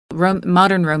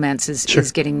Modern romance is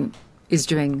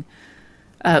doing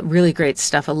really great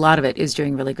stuff. A lot of it is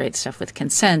doing really great stuff with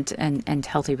consent and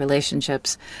healthy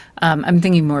relationships. I'm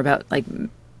thinking more about like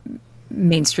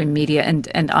mainstream media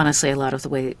and honestly a lot of the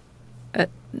way,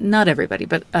 not everybody,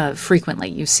 but frequently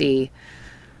you see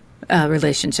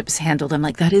relationships handled. I'm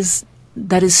like, that is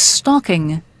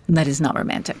stalking. That is not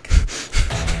romantic.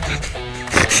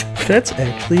 That's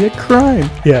actually a crime.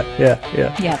 Yeah.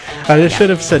 I should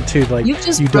have said too, like, you've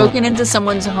just broken into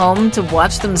someone's home to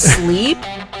watch them sleep.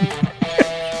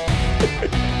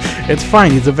 It's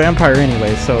fine. He's a vampire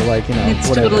anyway, so like, you know, it's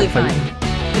whatever. Totally fine.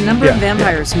 The number of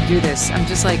vampires who do this, I'm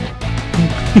just like,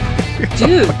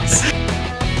 dudes.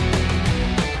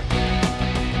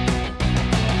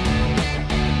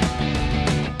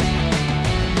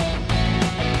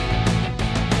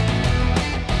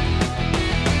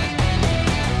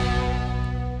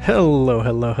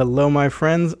 Hello, my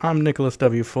friends. I'm Nicholas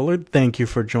W. Fuller. Thank you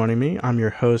for joining me. I'm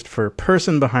your host for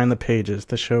Person Behind the Pages,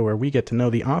 the show where we get to know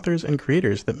the authors and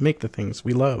creators that make the things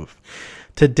we love.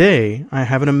 Today, I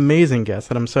have an amazing guest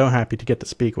that I'm so happy to get to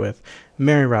speak with,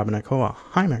 Mary Robinette Kowal.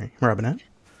 Hi, Mary Robinette.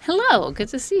 Hello. Good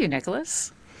to see you,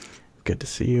 Nicholas. Good to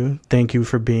see you. Thank you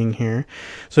for being here.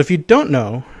 So if you don't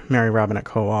know Mary Robinette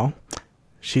Kowal,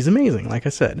 she's amazing, like I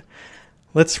said.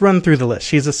 Let's run through the list.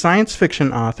 She's a science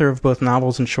fiction author of both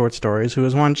novels and short stories who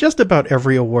has won just about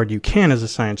every award you can as a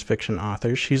science fiction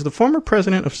author. She's the former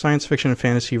president of Science Fiction and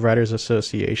Fantasy Writers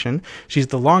Association. She's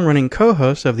the long-running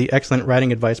co-host of the excellent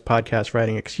writing advice podcast,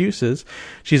 Writing Excuses.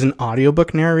 She's an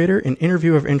audiobook narrator, an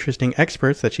interview of interesting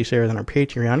experts that she shares on her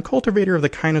Patreon, cultivator of the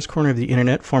kindness corner of the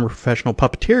internet, former professional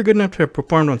puppeteer, good enough to have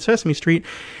performed on Sesame Street,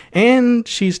 and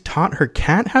she's taught her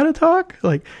cat how to talk.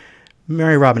 Like,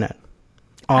 Mary Robinette.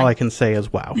 All I can say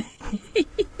is wow.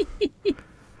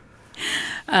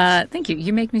 Thank you.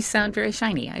 You make me sound very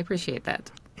shiny. I appreciate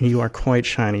that. You are quite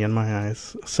shiny in my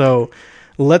eyes. So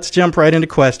let's jump right into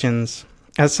questions.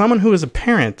 As someone who is a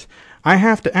parent, I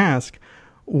have to ask,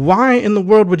 why in the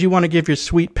world would you want to give your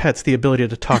sweet pets the ability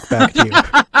to talk back to you?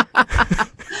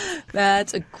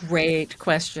 That's a great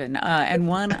question. And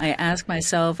one I ask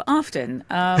myself often.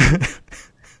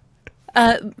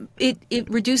 It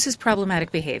reduces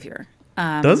problematic behavior.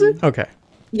 Does it? Okay.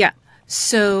 Yeah.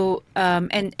 So,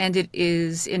 and it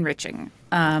is enriching.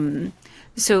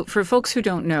 So for folks who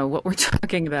don't know, what we're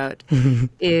talking about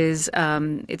is,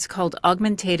 it's called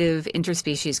augmentative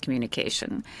interspecies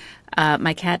communication.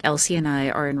 My cat Elsie and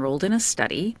I are enrolled in a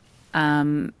study.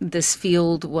 This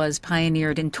field was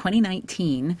pioneered in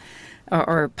 2019,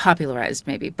 or popularized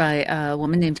maybe, by a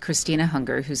woman named Christina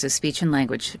Hunger, who's a speech and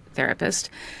language therapist.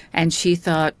 And she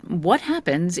thought, what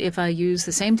happens if I use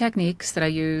the same techniques that I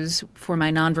use for my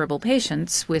nonverbal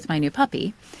patients with my new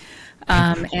puppy?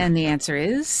 And the answer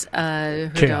is,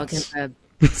 her dog has a,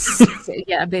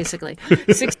 basically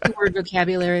 60-word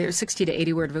vocabulary, or 60 to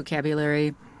 80-word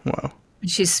vocabulary. Wow.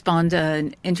 She's spawned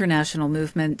an international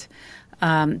movement.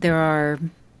 There are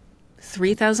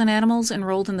 3,000 animals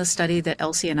enrolled in the study that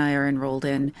Elsie and I are enrolled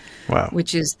in, wow,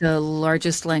 which is the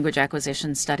largest language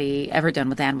acquisition study ever done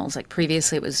with animals. Like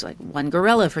previously it was like one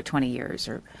gorilla for 20 years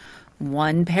or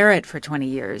one parrot for 20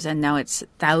 years, and now it's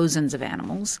thousands of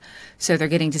animals. So they're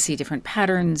getting to see different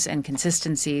patterns and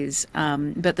consistencies.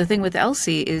 But the thing with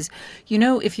Elsie is, you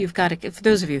know, if you've got for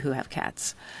those of you who have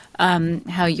cats,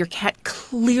 how your cat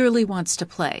clearly wants to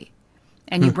play.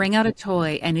 And you bring out a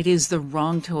toy, and it is the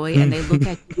wrong toy, and they look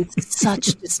at you with such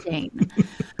disdain.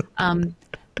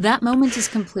 That moment is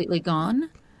completely gone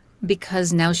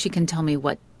because now she can tell me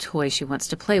what toy she wants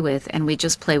to play with, and we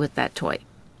just play with that toy.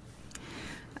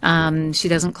 She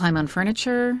doesn't climb on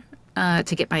furniture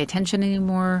to get my attention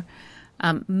anymore.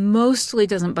 Mostly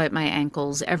doesn't bite my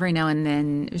ankles. Every now and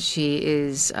then she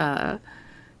is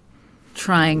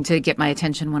trying to get my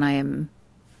attention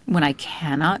when I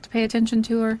cannot pay attention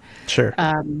to her. Sure.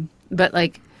 But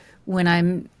like when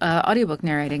I'm audiobook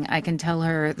narrating, I can tell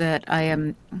her that I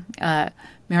am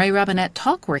Mary Robinette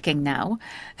talk working now.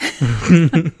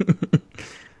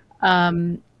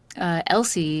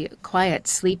 Elsie, quiet,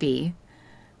 sleepy.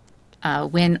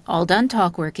 When all done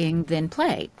talk working, then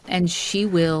play. And she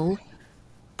will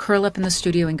curl up in the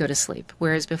studio and go to sleep.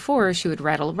 Whereas before she would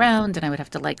rattle around and I would have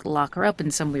to like lock her up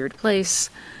in some weird place.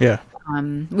 Yeah.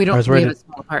 We have a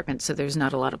small apartment, so there's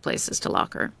not a lot of places to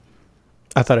lock her.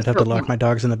 I thought I'd have to lock my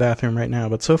dogs in the bathroom right now,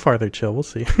 but so far they're chill. We'll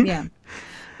see. Yeah.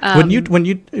 When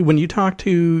you talk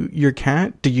to your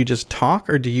cat, do you just talk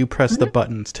or do you press the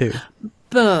buttons too?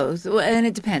 Both, and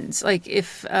it depends. Like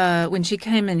if when she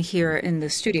came in here in the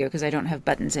studio, because I don't have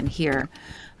buttons in here,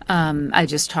 I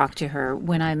just talk to her.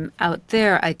 When I'm out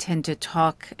there, I tend to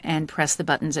talk and press the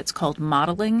buttons. It's called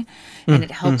modeling, and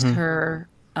it helps her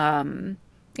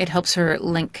It helps her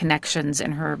link connections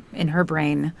in her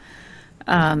brain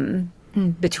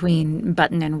between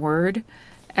button and word,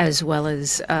 as well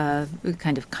as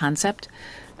kind of concept.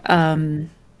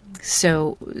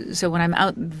 So when I'm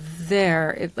out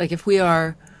there, if we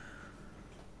are,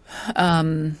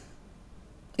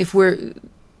 if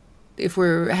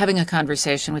we're having a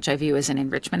conversation, which I view as an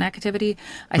enrichment activity,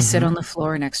 I sit on the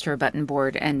floor next to her button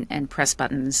board and press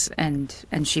buttons, and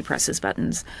she presses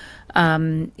buttons.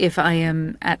 If I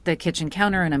am at the kitchen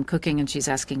counter and I'm cooking and she's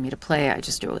asking me to play, I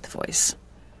just do it with voice.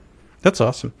 That's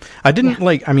awesome. I didn't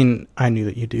I mean, I knew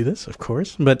that you do this, of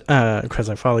course, but because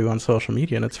I follow you on social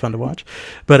media and it's fun to watch.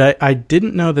 But I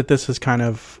didn't know that this is kind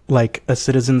of like a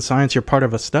citizen science. You're part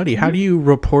of a study. How do you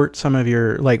report some of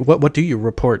your, what do you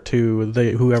report to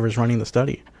whoever's running the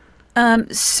study?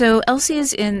 So Elsie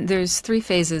is there's 3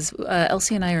 phases.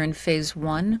 Elsie and I are in phase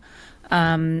 1.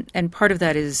 And part of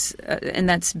that is, and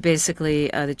that's basically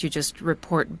that you just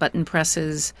report button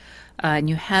presses, and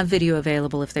you have video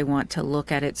available if they want to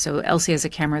look at it. So Elsie has a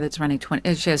camera that's running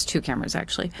she has 2 cameras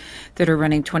actually that are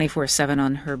running 24/7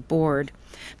 on her board.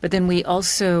 But then we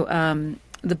also,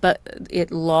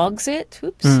 it logs it.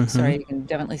 Oops, sorry, you can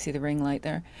definitely see the ring light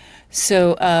there.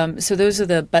 So, so those are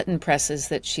the button presses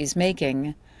that she's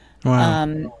making.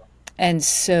 Wow. And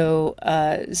so,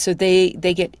 so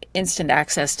they get instant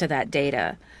access to that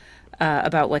data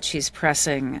about what she's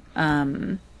pressing.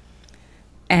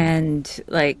 And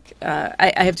I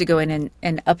have to go in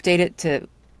and update it to,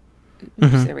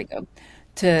 oops, there we go,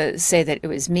 to say that it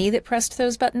was me that pressed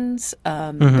those buttons.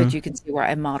 But you can see where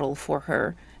I model for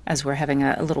her as we're having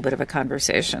a little bit of a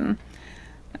conversation.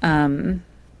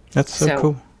 That's so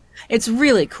cool. It's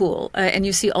really cool. And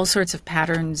you see all sorts of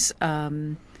patterns,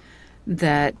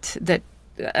 that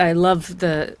I love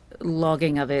the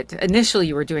logging of it. Initially,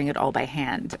 you were doing it all by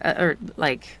hand, or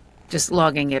just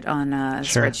logging it on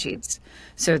spreadsheets.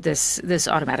 So this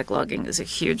automatic logging is a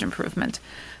huge improvement.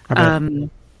 But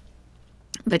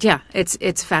yeah,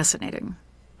 it's fascinating.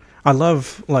 I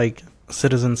love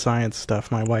citizen science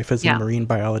stuff. My wife is in marine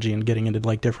biology and getting into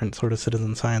different sort of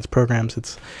citizen science programs.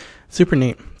 It's super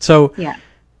neat. So yeah.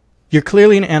 You're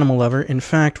clearly an animal lover. In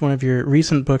fact, one of your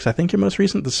recent books, I think your most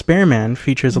recent, The Spare Man,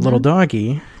 features a little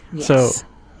doggy. Yes. So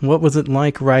what was it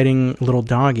like writing Little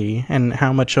Doggy, and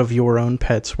how much of your own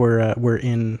pets were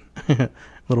in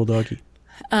Little Doggy?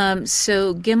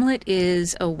 So Gimlet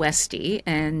is a Westie,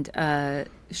 and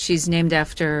she's named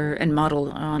after and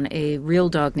modeled on a real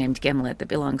dog named Gimlet that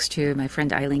belongs to my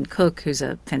friend Eileen Cook, who's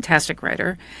a fantastic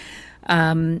writer.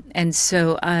 And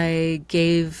so I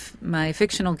gave my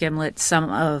fictional Gimlet some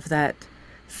of that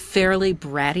fairly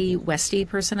bratty Westie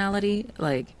personality,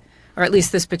 or at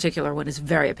least this particular one is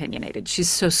very opinionated. She's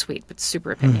so sweet, but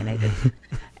super opinionated.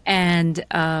 And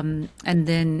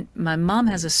then my mom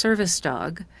has a service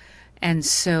dog, and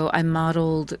so I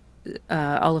modeled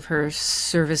all of her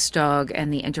service dog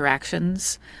and the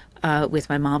interactions with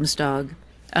my mom's dog.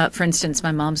 For instance,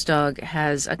 my mom's dog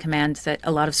has a command that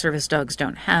a lot of service dogs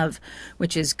don't have,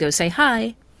 which is go say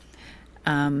hi.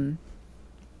 And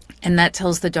that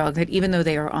tells the dog that even though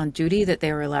they are on duty, that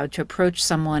they are allowed to approach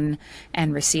someone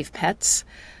and receive pets.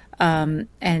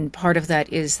 And part of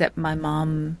that is that my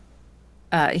mom,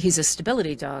 he's a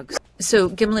stability dog. So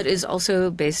Gimlet is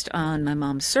also based on my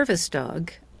mom's service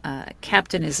dog.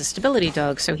 Captain is a stability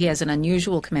dog, so he has an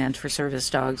unusual command for service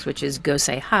dogs, which is go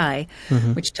say hi,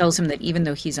 which tells him that even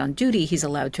though he's on duty, he's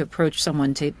allowed to approach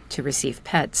someone to receive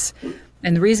pets.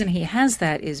 And the reason he has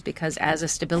that is because as a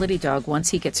stability dog, once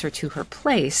he gets her to her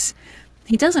place,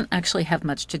 he doesn't actually have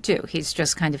much to do. He's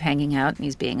just kind of hanging out and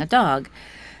he's being a dog.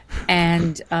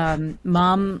 And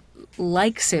Mom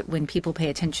likes it when people pay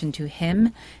attention to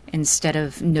him instead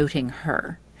of noting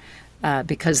her,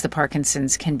 because the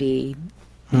Parkinson's can be...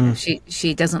 You know,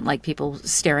 she doesn't like people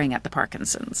staring at the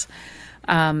Parkinson's.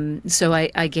 So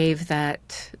I gave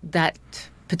that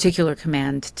particular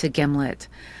command to Gimlet.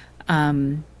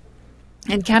 And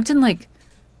Captain,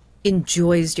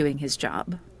 enjoys doing his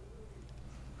job.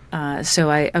 So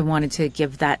I wanted to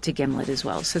give that to Gimlet as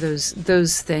well. So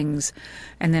those things.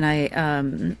 And then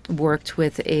I worked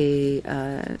with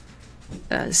a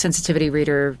sensitivity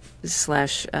reader /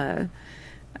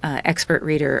 expert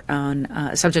reader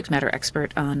on subject matter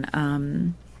expert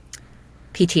on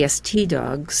PTSD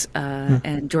dogs,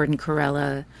 and Jordan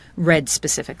Corella read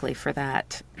specifically for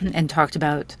that and talked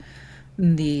about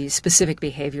the specific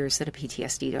behaviors that a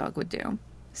PTSD dog would do.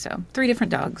 So 3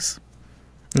 different dogs.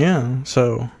 Yeah,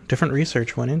 so different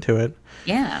research went into it.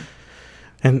 Yeah.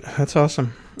 And that's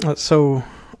awesome. So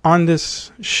on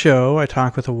this show, I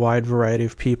talk with a wide variety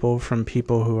of people, from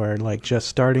people who are like just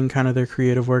starting kind of their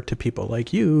creative work to people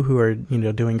like you who are,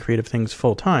 doing creative things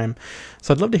full time.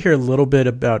 So I'd love to hear a little bit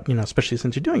about, especially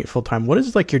since you're doing it full time, what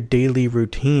is like your daily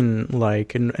routine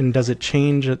like? And does it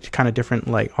change at kind of different,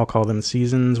 like I'll call them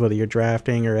seasons, whether you're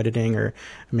drafting or editing or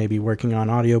maybe working on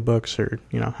audiobooks, or,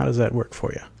 how does that work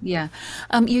for you? Yeah.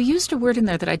 You used a word in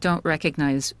there that I don't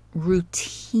recognize.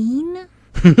 Routine?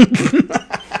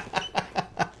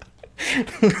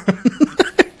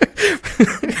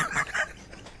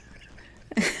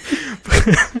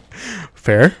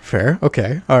 Fair.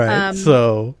 Okay. All right.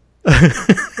 So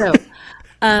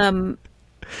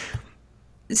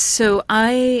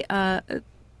I,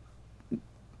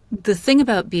 the thing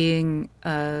about being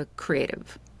a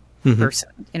creative person,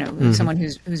 someone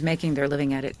who's making their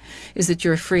living at it, is that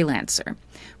you're a freelancer,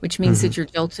 which means that you're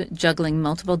juggling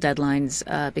multiple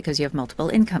deadlines because you have multiple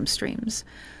income streams.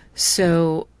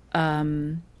 So,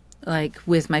 like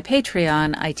with my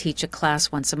Patreon, I teach a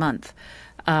class once a month.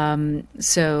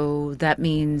 So that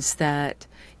means that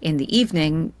in the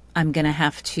evening, I'm going to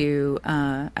have to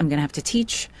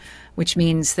teach, which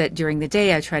means that during the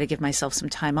day, I try to give myself some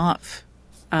time off.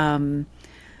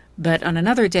 But on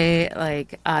another day,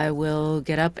 like I will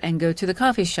get up and go to the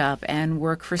coffee shop and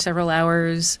work for several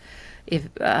hours if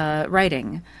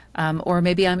writing. Or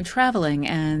maybe I'm traveling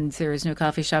and there is no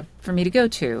coffee shop for me to go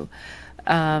to.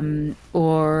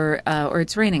 Or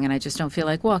it's raining and I just don't feel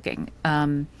like walking.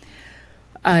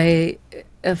 I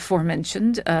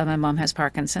aforementioned, my mom has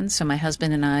Parkinson's, so my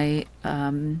husband and I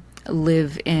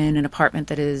live in an apartment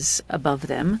that is above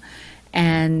them.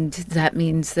 And that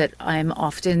means that I'm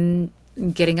often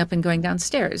getting up and going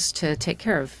downstairs to take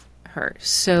care of her.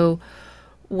 So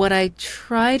what I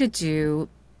try to do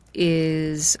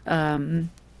is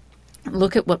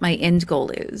look at what my end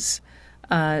goal is.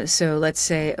 So let's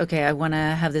say, okay, I want to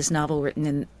have this novel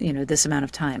written in, this amount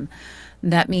of time.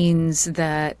 That means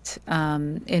that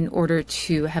in order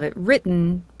to have it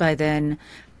written by then,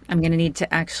 I'm going to need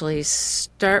to actually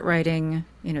start writing.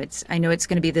 I know it's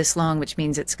going to be this long, which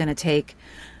means it's going to take,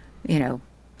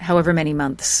 however many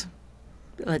months,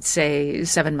 let's say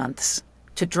 7 months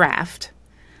to draft,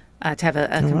 to have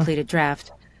a completed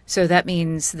draft. So that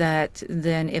means that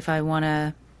then if I want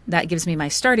to, that gives me my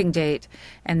starting date,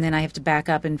 and then I have to back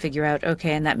up and figure out,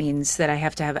 okay, and that means that I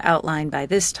have to have outline by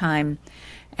this time,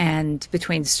 and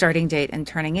between starting date and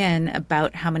turning in,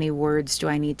 about how many words do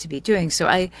I need to be doing. So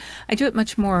I do it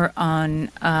much more on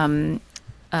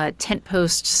tent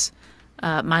posts,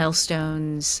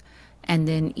 milestones, and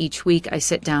then each week I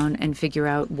sit down and figure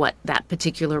out what that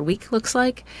particular week looks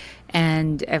like.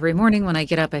 And every morning when I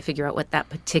get up, I figure out what that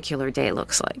particular day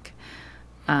looks like.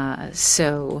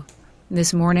 So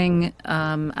this morning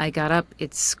I got up,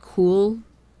 it's cool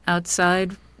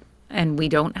outside, and we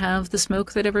don't have the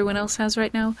smoke that everyone else has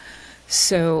right now.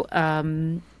 So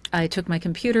I took my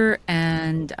computer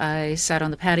and I sat on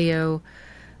the patio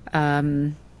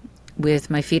with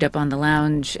my feet up on the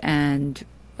lounge and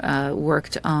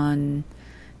worked on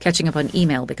catching up on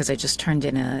email, because I just turned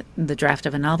in the draft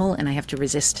of a novel and I have to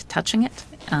resist touching it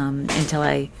until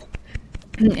I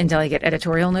get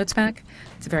editorial notes back.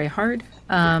 It's very hard.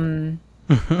 So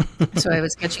I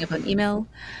was catching up on email.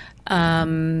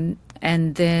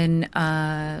 And then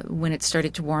when it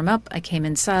started to warm up, I came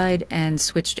inside and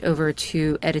switched over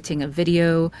to editing a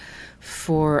video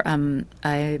for, I'm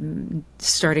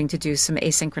starting to do some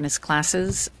asynchronous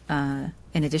classes in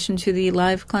addition to the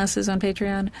live classes on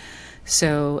Patreon.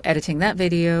 So editing that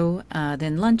video,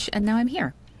 then lunch, and now I'm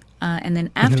here. And then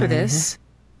after this,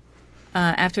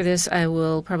 I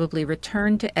will probably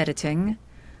return to editing,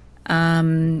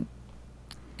 and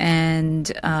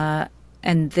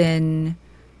then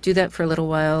do that for a little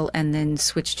while, and then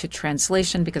switch to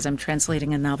translation, because I'm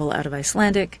translating a novel out of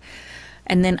Icelandic.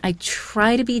 And then I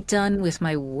try to be done with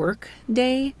my work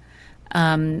day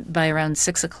by around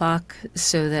 6 o'clock,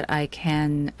 so that I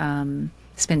can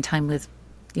spend time with,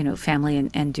 family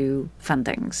and do fun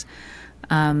things.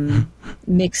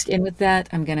 Mixed in with that,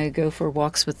 I'm going to go for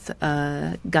walks with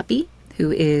Guppy,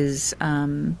 who is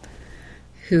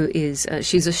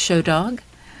she's a show dog.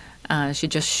 She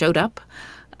just showed up.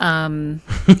 And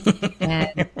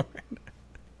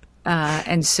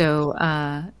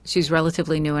so she's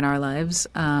relatively new in our lives.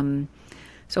 So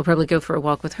I'll probably go for a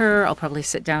walk with her. I'll probably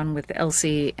sit down with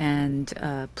Elsie and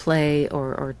play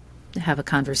or have a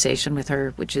conversation with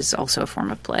her, which is also a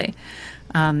form of play.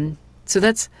 So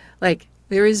that's like,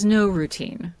 there is no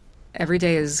routine. Every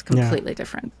day is completely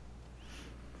different.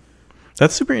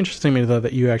 That's super interesting to me, though,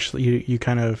 that you actually, you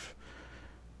kind of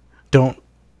don't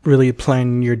really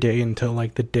plan your day until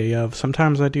like the day of.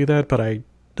 Sometimes I do that, but I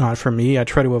not for me. I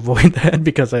try to avoid that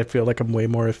because I feel like I'm way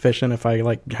more efficient if I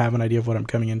like have an idea of what I'm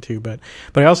coming into. But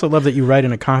I also love that you write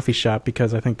in a coffee shop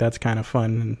because I think that's kind of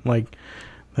fun and like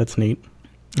that's neat.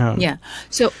 Yeah.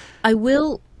 So I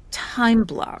will time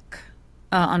block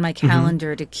on my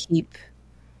calendar to keep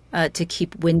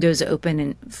windows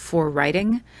open for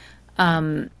writing.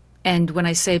 And when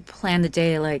I say plan the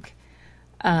day, like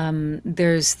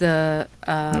there's the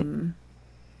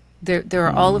there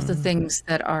are all of the things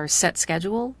that are set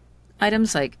schedule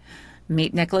items, like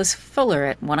meet Nicholas Fuller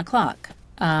at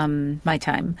 1:00 my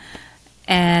time,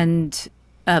 and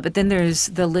but then there's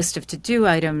the list of to-do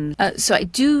items. So I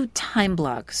do time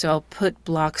block. So I'll put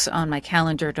blocks on my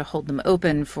calendar to hold them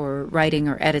open for writing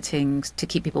or editing to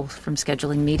keep people from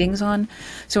scheduling meetings on.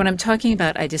 So when I'm talking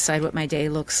about I decide what my day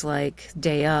looks like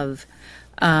day of,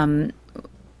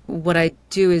 what I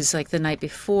do is like the night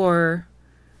before,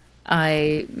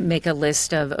 I make a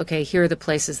list of, okay, here are the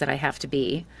places that I have to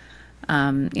be.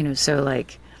 So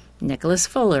like Nicholas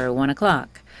Fuller, 1:00.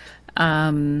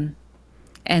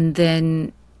 And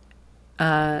then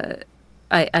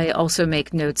I also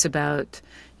make notes about,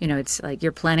 it's like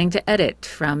you're planning to edit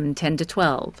from 10 to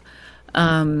 12.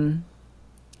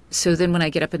 So then when I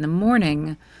get up in the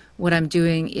morning, what I'm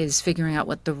doing is figuring out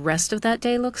what the rest of that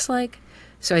day looks like.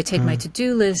 So I take my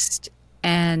to-do list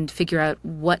and figure out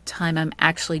what time I'm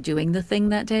actually doing the thing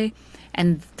that day.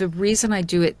 And the reason I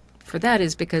do it for that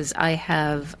is because I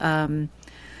have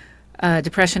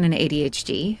depression and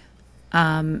ADHD.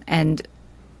 And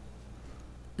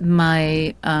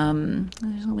my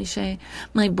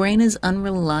my brain is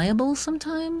unreliable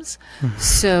sometimes.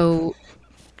 So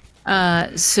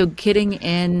getting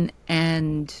in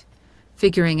and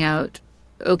figuring out,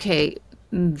 okay,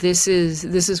 this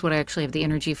is what I actually have the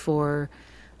energy for.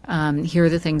 Here are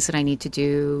the things that I need to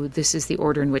do. This is the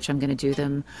order in which I'm going to do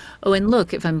them. Oh, and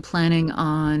look, if I'm planning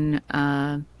on,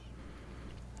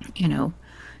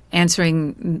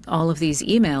 answering all of these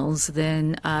emails,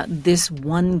 then this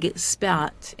one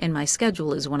spot in my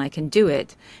schedule is when I can do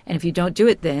it. And if you don't do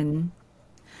it, then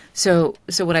so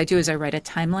what I do is I write a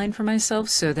timeline for myself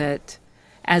so that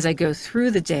as I go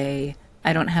through the day,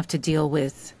 I only have to deal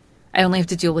with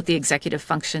the executive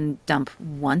function dump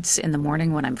once in the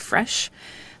morning when I'm fresh.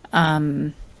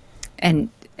 And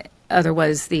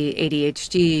otherwise, the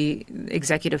ADHD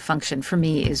executive function for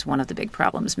me is one of the big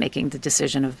problems, making the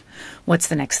decision of what's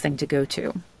the next thing to go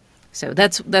to. So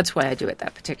that's why I do it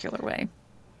that particular way.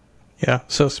 Yeah,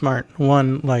 so smart.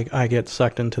 One, like I get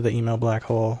sucked into the email black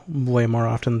hole way more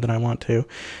often than I want to,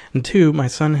 and two, my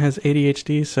son has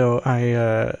ADHD, so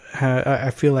I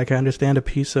feel like I understand a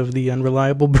piece of the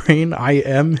unreliable brain. I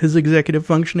am his executive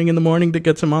functioning in the morning that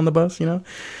gets him on the bus,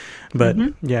 But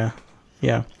yeah.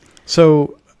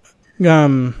 So,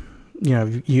 I'm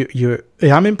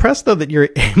impressed though that you're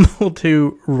able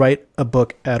to write a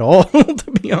book at all.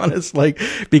 To be honest,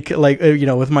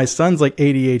 with my son's like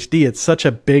ADHD, it's such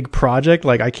a big project.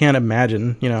 Like I can't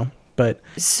imagine, But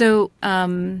so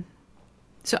I'm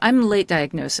late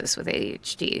diagnosis with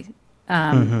ADHD,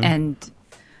 and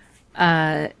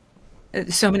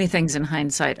so many things in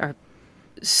hindsight are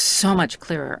so much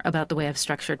clearer about the way I've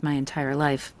structured my entire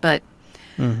life. But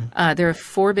there are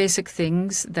 4 basic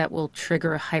things that will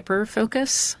trigger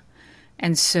hyperfocus.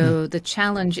 And so the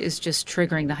challenge is just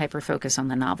triggering the hyperfocus on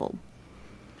the novel.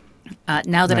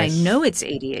 Now that Nice. I know it's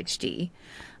ADHD,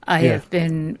 I have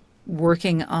been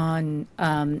working on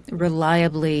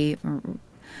reliably-ish,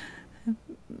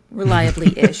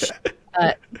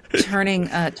 turning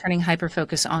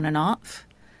hyperfocus on and off.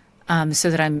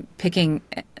 So that I'm picking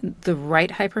the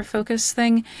right hyperfocus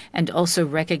thing and also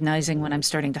recognizing when I'm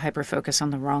starting to hyperfocus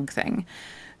on the wrong thing.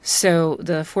 So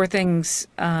the 4 things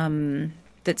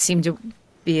that seem to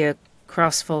be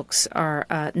across folks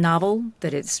are novel,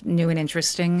 that it's new and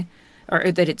interesting,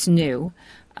 or that it's new,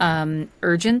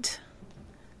 urgent,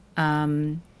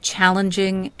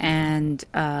 challenging, and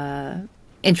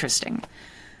interesting.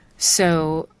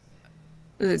 So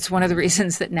it's one of the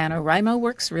reasons that NaNoWriMo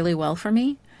works really well for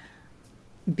me,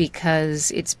 because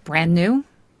it's brand new,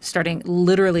 starting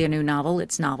literally a new novel.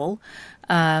 It's novel.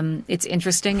 It's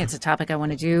interesting. It's a topic I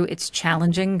want to do. It's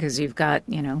challenging because you've got,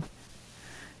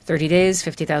 30 days,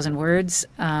 50,000 words.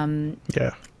 And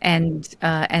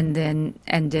then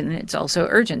it's also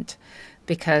urgent,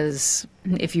 because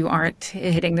if you aren't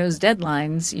hitting those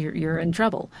deadlines, you're in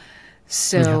trouble.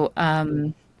 So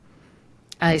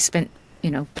I spent,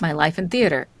 my life in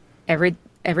theater.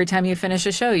 Every time you finish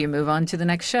a show, you move on to the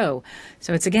next show.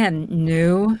 So it's, again,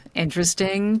 new,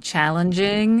 interesting,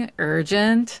 challenging,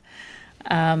 urgent.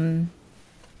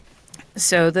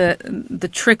 So the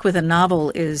trick with a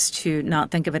novel is to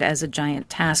not think of it as a giant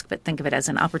task, but think of it as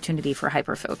an opportunity for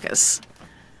hyperfocus.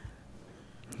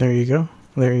 There you go.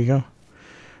 There you go.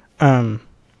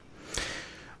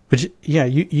 But yeah,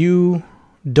 you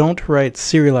don't write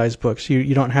serialized books.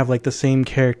 You don't have like the same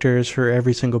characters for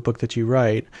every single book that you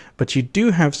write, but you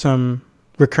do have some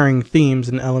recurring themes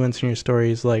and elements in your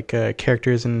stories, like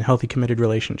characters in healthy committed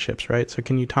relationships, right? So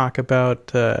can you talk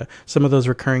about some of those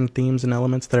recurring themes and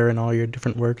elements that are in all your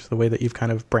different works, the way that you've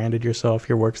kind of branded yourself,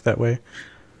 your works that way?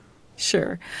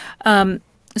 Sure.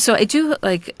 So I do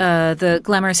like the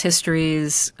Glamorous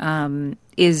Histories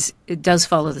it does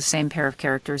follow the same pair of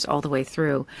characters all the way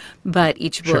through, but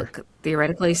each book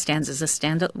theoretically works as a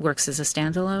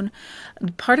standalone.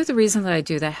 Part of the reason that I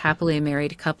do the happily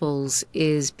married couples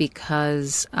is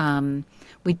because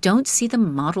we don't see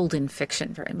them modeled in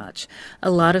fiction very much.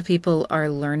 A lot of people are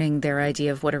learning their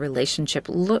idea of what a relationship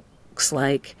looks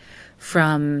like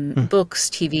from books,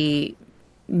 TV,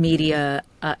 media,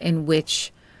 in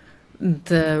which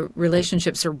the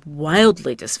relationships are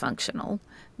wildly dysfunctional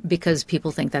because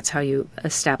people think that's how you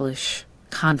establish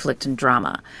conflict and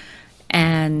drama.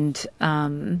 And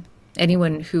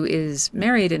anyone who is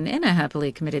married and in a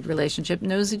happily committed relationship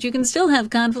knows that you can still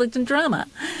have conflict and drama.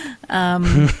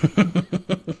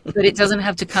 But it doesn't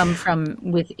have to come from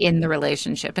within the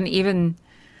relationship. And even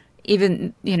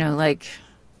like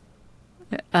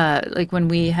when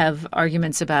we have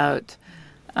arguments about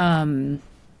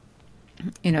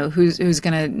who's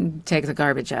going to take the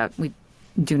garbage out. We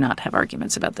do not have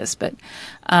arguments about this, but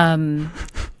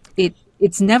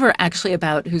it's never actually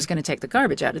about who's going to take the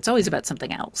garbage out. It's always about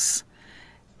something else,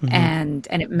 and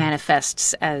it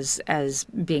manifests as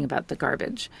being about the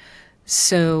garbage.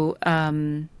 So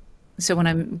so when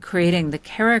I'm creating the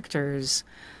characters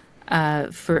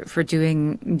for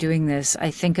doing this,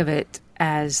 I think of it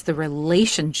as the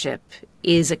relationship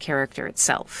is a character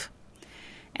itself,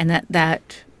 and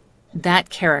that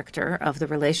character of the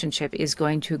relationship is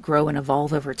going to grow and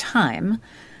evolve over time,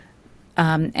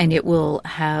 and it will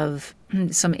have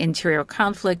some interior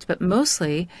conflict, but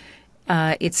mostly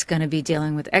it's going to be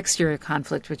dealing with exterior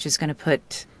conflict, which is going to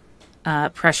put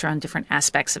pressure on different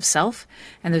aspects of self,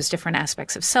 and those different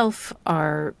aspects of self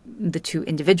are the two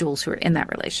individuals who are in that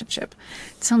relationship.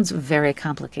 It sounds very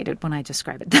complicated when I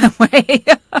describe it that way.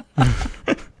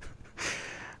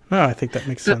 No, I think that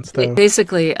makes sense, though.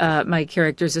 Basically, my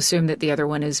characters assume that the other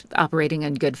one is operating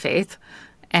in good faith,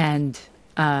 and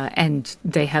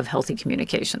they have healthy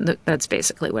communication. That's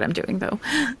basically what I'm doing, though.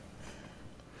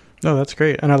 No, that's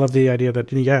great. And I love the idea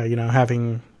that,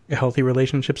 having healthy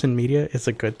relationships in media is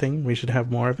a good thing. We should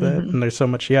have more of that. And there's so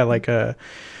much,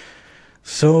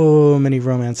 so many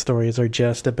romance stories are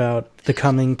just about the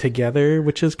coming together,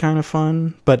 which is kind of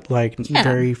fun, but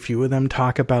very few of them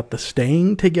talk about the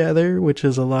staying together, which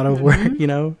is a lot of work,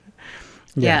 a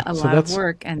lot of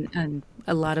work and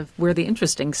a lot of where the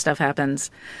interesting stuff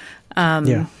happens.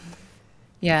 And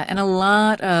a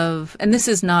lot of, and this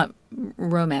is not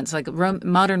romance,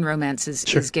 modern romance is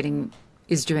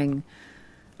doing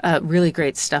really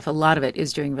great stuff. A lot of it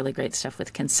is doing really great stuff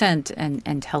with consent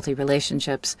and healthy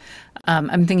relationships.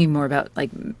 I'm thinking more about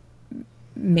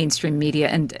mainstream media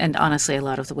and honestly a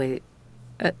lot of the way,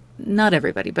 not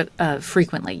everybody, but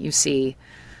frequently you see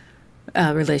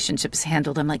relationships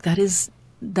handled. I'm like, that is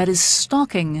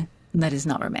stalking. And that is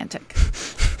not romantic.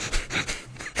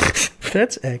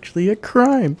 That's actually a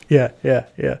crime. Yeah.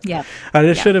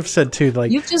 I should have said too,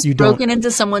 you've just broken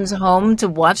into someone's home to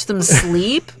watch them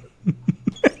sleep.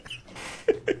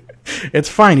 It's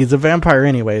fine. He's a vampire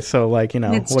anyway, so it's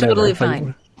whatever. Totally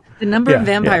fine. The number of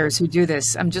vampires who do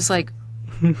this, I'm just like,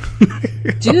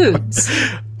 dudes.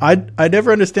 I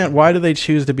never understand, why do they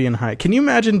choose to be in high? Can you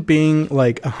imagine being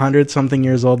 100-something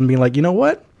years old and being like, you know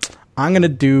what? I'm gonna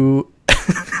do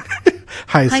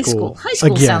high school. High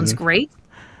school again. Sounds great.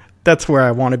 That's where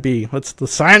I want to be. Let's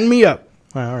sign me up.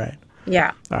 All right.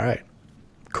 Yeah. All right.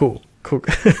 Cool. And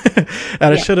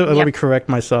I should have. Let me correct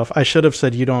myself. I should have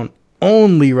said you don't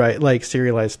only write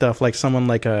serialized stuff, like someone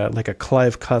like a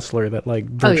Clive Cussler that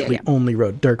virtually only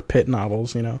wrote Dirk Pitt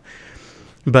novels,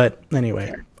 But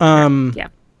anyway,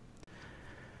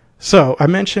 So I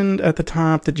mentioned at the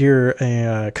top that you're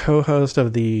a co-host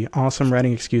of the Awesome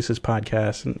Writing Excuses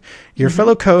podcast, and your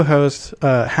fellow co-host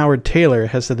Howard Taylor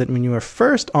has said that when you were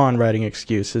first on Writing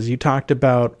Excuses, you talked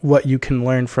about what you can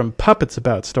learn from puppets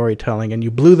about storytelling, and you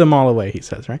blew them all away. He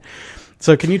says, right?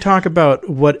 So can you talk about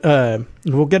what?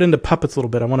 We'll get into puppets a little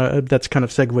bit. I want to. That's kind of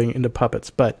segueing into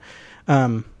puppets, but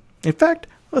in fact,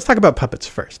 let's talk about puppets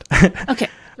first. Okay.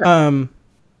 Sure.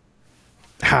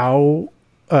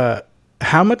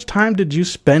 How much time did you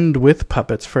spend with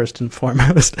puppets first and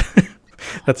foremost?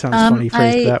 That sounds funny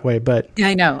phrased that way, but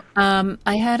I know.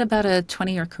 I had about a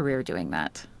 20-year career doing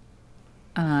that.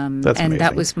 that's And that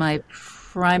amazing. was my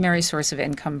primary source of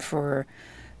income for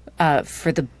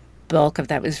the bulk of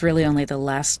that. It was really only the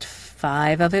last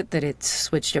 5 of it that it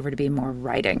switched over to be more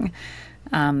writing.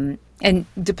 And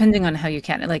depending on how you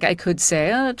count it, like I could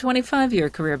say a 25-year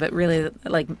career, but really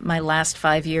like my last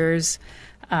 5 years,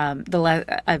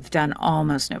 I've done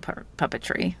almost no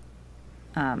puppetry.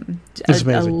 That's A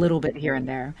amazing. little bit here and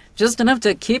there, just enough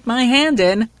to keep my hand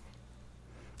in.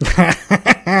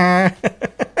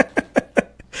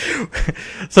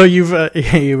 So you've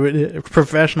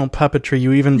professional puppetry.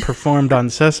 You even performed on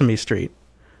Sesame Street.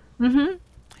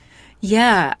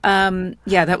 Yeah,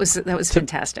 yeah, that was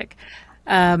fantastic.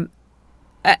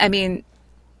 I mean,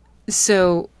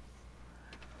 so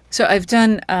I've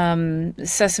done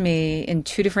Sesame in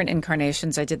 2 different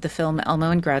incarnations. I did the film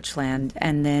Elmo and Grouchland,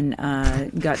 and then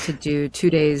got to do 2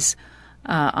 days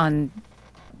on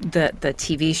the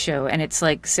TV show. And it's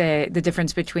like, say, the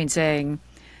difference between saying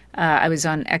I was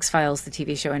on X-Files, the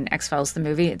TV show, and X-Files, the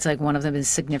movie. It's like one of them is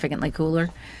significantly cooler.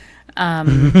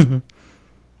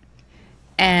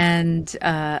 And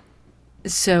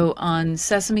so on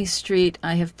Sesame Street,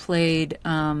 I have played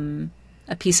a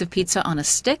piece of pizza on a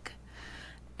stick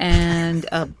and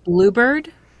a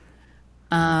bluebird.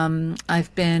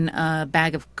 I've been a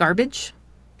bag of garbage.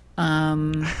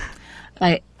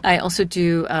 I also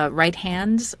do right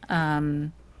hands.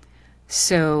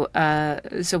 So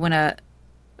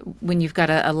when you've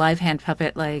got a live hand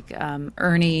puppet like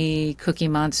Ernie, Cookie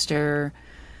Monster,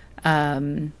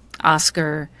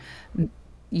 Oscar,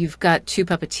 you've got 2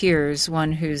 puppeteers,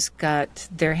 one who's got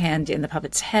their hand in the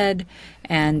puppet's head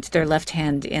and their left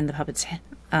hand in the puppet's head.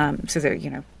 So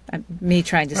they're, me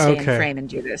trying to stay in frame and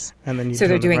do this. And then so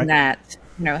they're doing that,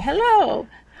 hello,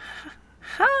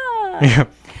 hi.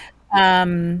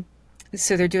 Yeah.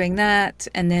 So they're doing that,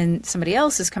 and then somebody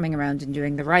else is coming around and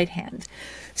doing the right hand.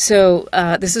 So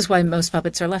this is why most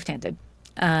puppets are left-handed.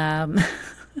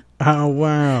 Oh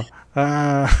wow.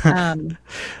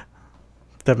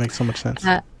 That makes so much sense.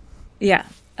 Yeah.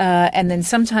 And then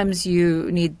sometimes you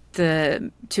need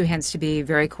the 2 hands to be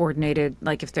very coordinated,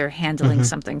 like if they're handling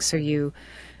something. So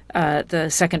the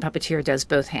second puppeteer does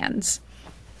both hands.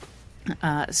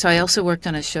 So I also worked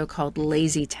on a show called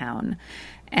Lazy Town.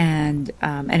 And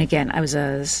again, I was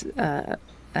an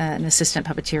assistant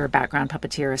puppeteer, a background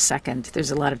puppeteer, a second.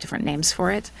 There's a lot of different names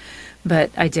for it.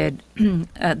 But I did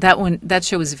that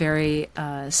show was very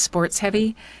sports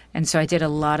heavy. And so I did a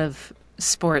lot of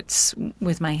sports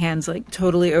with my hands like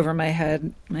totally over my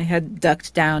head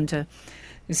ducked down to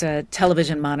there's a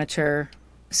television monitor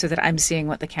so that I'm seeing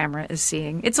what the camera is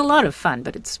seeing. It's a lot of fun,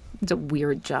 but it's a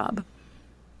weird job.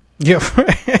 Yeah.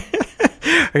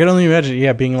 I can only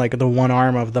imagine, being like the one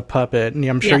arm of the puppet. And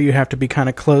I'm sure you have to be kind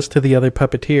of close to the other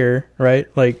puppeteer, right?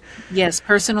 Like, yes,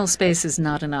 personal space is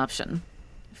not an option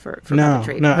for No,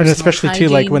 puppetry. and Personal especially hygiene,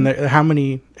 too, like when how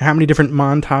many different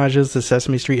montages the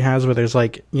Sesame Street has, where there's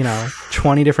like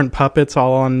 20 different puppets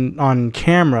all on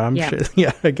camera. I'm sure,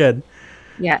 again,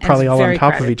 probably all on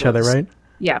top of each other, right?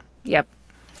 Yeah, yep,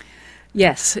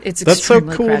 yes, it's that's so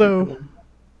extremely cool though.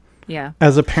 Yeah,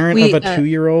 as a parent of a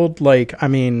 2-year-old, like I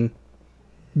mean,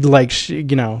 like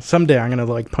someday I'm gonna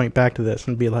like point back to this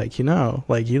and be like,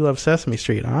 like you love Sesame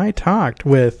Street. I talked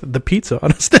with the pizza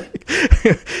on a stick,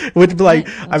 which like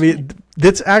I mean,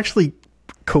 that's actually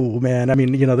cool, man. I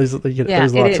mean, there's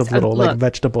lots of little like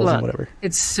vegetables and whatever.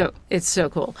 It's so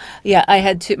cool. Yeah, I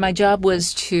had to. My job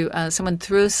was to someone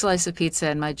threw a slice of pizza,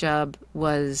 and my job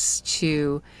was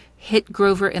to hit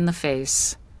Grover in the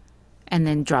face, and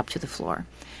then drop to the floor.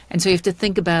 And so you have to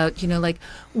think about, like,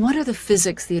 what are the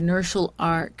physics, the inertial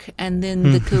arc, and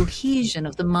then the cohesion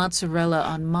of the mozzarella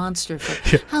on Monster.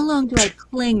 How long do I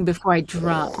cling before I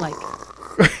drop? Like,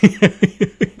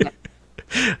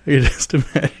 you just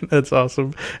imagine. That's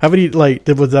awesome. How many,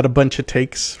 was that a bunch of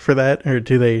takes for that, or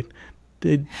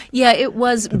yeah, it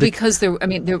was because there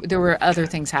were other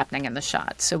things happening in the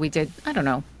shot. So we did, I don't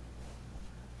know.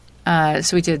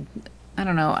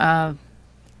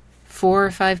 4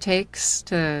 or 5 takes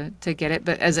to get it,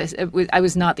 but as I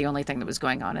was not the only thing that was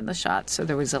going on in the shot, so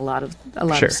there was a lot of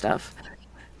stuff.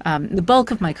 The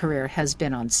bulk of my career has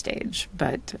been on stage,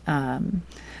 but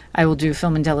I will do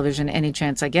film and television any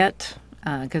chance I get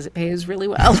because it pays really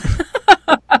well.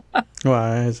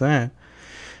 Why is that?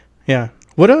 Yeah.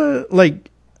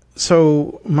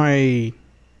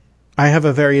 I have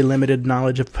a very limited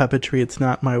knowledge of puppetry. It's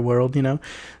not my world,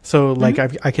 So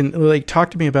I can talk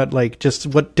to me about just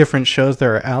what different shows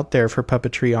there are out there for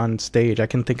puppetry on stage. I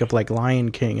can think of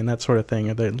Lion King and that sort of thing.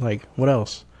 Or what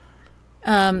else?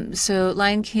 So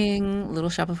Lion King, Little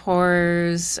Shop of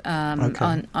Horrors,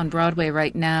 Okay. on Broadway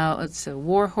right now. It's a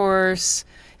War Horse.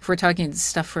 If we're talking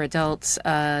stuff for adults,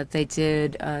 they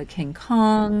did King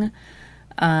Kong.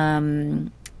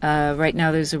 Right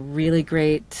now, there's a really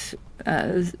great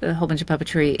a whole bunch of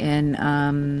puppetry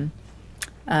in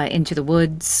Into the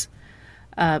Woods.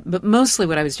 But mostly,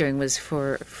 what I was doing was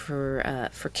for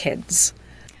kids.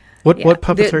 What Yeah, what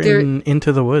puppets are they're in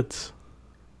Into the Woods?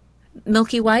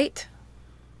 Milky White,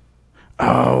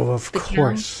 Oh, of the cow.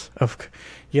 course.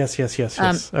 Yes, yes, yes,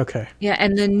 yes. Okay. Yeah,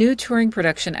 and the new touring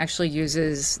production actually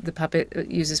uses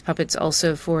puppets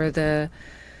also for the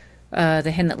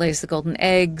hen that lays the golden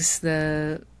eggs,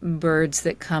 the birds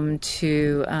that come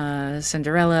to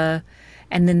Cinderella,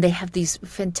 and then they have these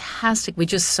fantastic. We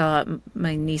just saw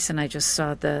my niece and I just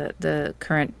saw the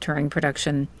current touring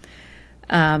production,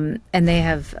 and they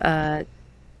have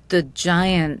the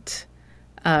giant.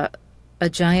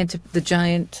 The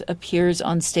giant appears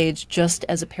on stage just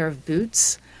as a pair of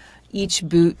boots. Each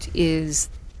boot is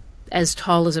as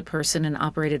tall as a person and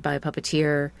operated by a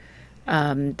puppeteer.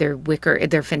 They're wicker.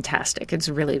 They're fantastic. It's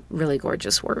really, really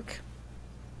gorgeous work.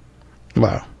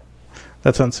 Wow.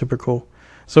 That sounds super cool.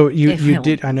 So It you really,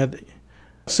 did, I know that,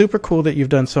 super cool that you've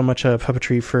done so much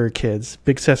puppetry for kids.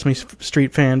 Big Sesame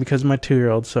Street fan because of my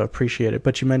 2-year-old, so appreciate it.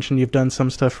 But you mentioned you've done some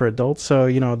stuff for adults, so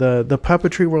the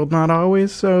puppetry world not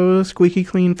always so squeaky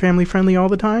clean, family friendly all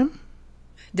the time.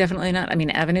 definitely not. I mean,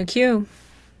 Avenue Q,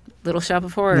 Little Shop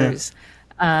of Yeah. Horrors,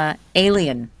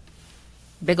 Alien,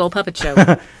 big old puppet show.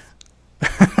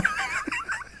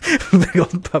 Big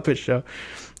old puppet show.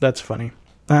 That's funny.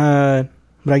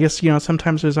 But I guess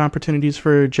sometimes there's opportunities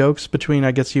for jokes between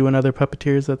I guess you and other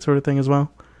puppeteers, that sort of thing as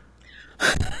well.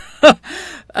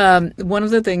 One of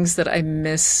the things that I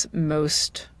miss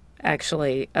most,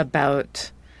 actually,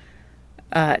 about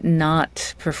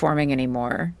not performing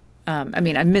anymore. I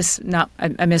mean, I miss not.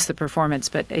 I miss the performance,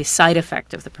 but a side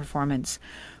effect of the performance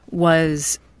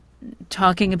was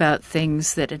talking about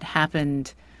things that had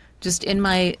happened just in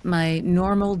my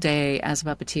normal day as a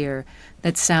puppeteer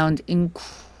that sound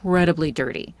incredibly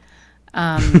dirty.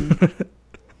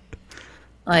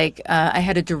 Like I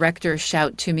had a director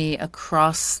shout to me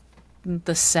across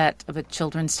the set of a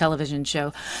children's television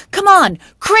show, "Come on,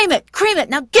 cream it!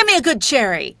 Now give me a good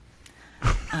cherry."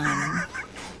 Um,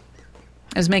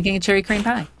 I was making a cherry cream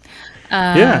pie. It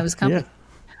Yeah, was yeah.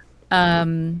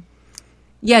 complicated.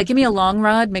 Yeah, give me a long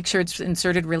rod. Make sure it's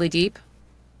inserted really deep.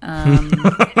 Um,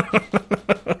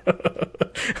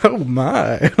 Oh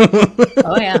my.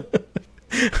 oh yeah,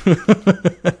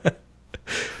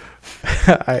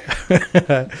 I,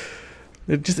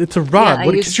 it's a yeah. rod. I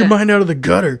What, used get your to. mind out of the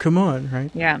gutter. Come on, right?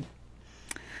 Yeah,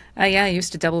 yeah. I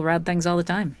used to double rod things all the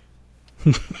time.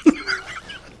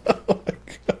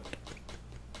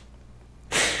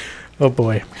 Oh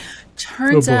boy. Oh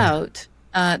Turns boy. out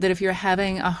that if you're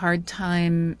having a hard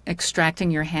time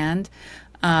extracting your hand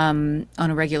on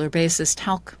a regular basis,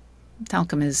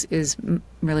 talcum is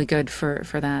really good for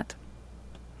that.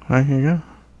 There you go.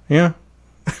 Yeah.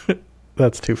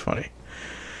 That's too funny.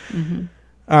 Hmm.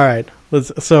 All right.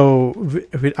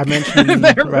 I mentioned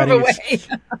Better move writing.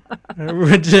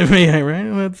 away. Jimmy,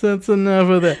 right? That's enough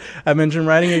of that. I mentioned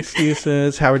writing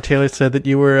excuses. Howard Taylor said that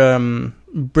you were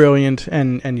brilliant,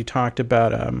 and you talked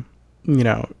about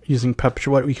using puppetry,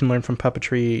 what we can learn from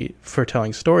puppetry for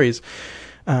telling stories,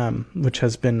 which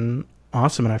has been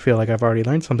awesome. And I feel like I've already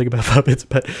learned something about puppets.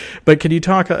 But could you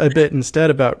talk a bit instead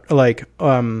about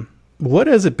what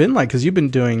has it been like? Because you've been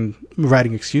doing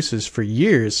writing excuses for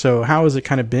years. So how has it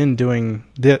kind of been doing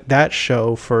that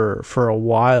show for a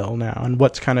while now? And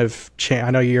what's kind of changed? I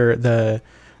know the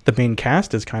main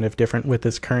cast is kind of different with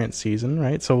this current season,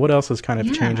 right? So what else has kind of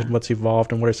changed Yeah. and what's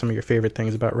evolved? And what are some of your favorite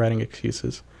things about writing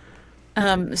excuses?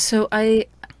 It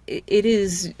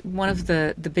is one of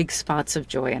the big spots of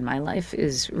joy in my life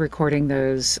is recording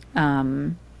those.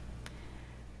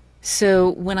 So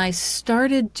when I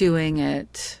started doing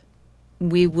it,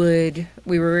 we were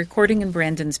recording in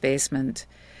Brandon's basement,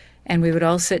 and we would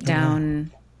all sit Oh, wow.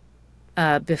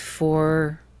 down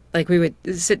before, like we would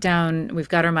sit down. We've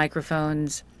got our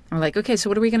microphones. And we're like, okay, so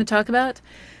what are we going to talk about?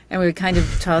 And we would kind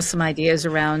of toss some ideas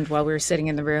around while we were sitting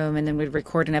in the room, and then we'd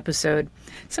record an episode.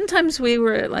 Sometimes we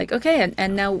were like, okay,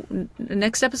 and now the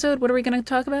next episode, what are we going to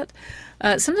talk about?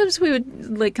 Sometimes we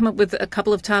would like come up with a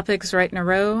couple of topics right in a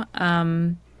row.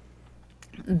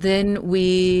 Then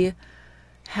we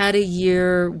had a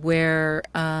year where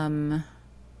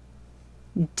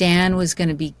Dan was going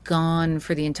to be gone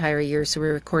for the entire year, so we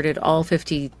recorded all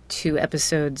 52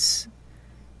 episodes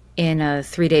in a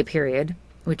 3-day period,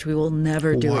 which we will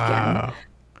never do again. Wow.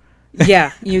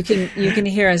 Yeah, you can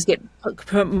hear us get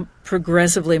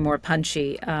progressively more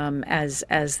punchy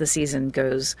as the season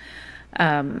goes.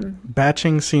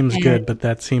 Batching seems good, but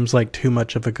that seems like too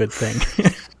much of a good thing.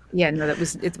 Yeah, no,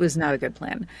 it was not a good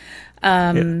plan.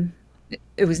 Yeah.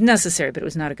 It was necessary, but it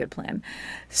was not a good plan.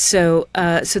 So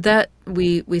that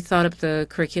we thought up the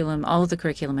curriculum, all of the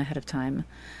curriculum ahead of time.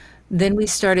 Then we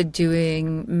started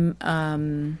doing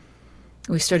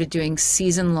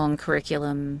season-long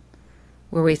curriculum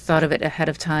where we thought of it ahead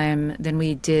of time. Then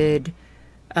we did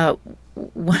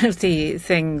one of the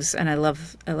things, and I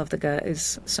love the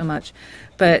guys so much,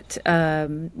 but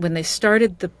when they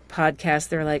started the podcast,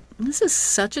 they were like, "This is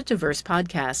such a diverse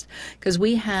podcast," because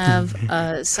we have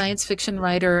a science fiction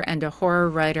writer and a horror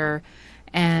writer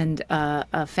and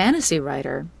a fantasy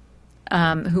writer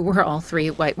who were all three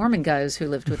white Mormon guys who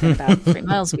lived within about 3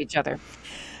 miles of each other,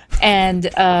 and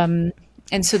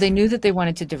so they knew that they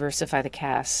wanted to diversify the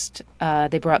cast.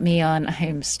 They brought me on. I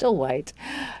am still white.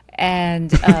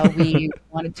 And we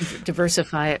wanted to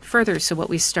diversify it further. So what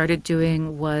we started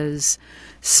doing was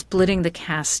splitting the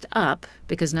cast up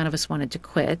because none of us wanted to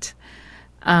quit.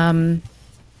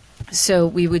 So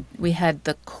we had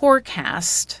the core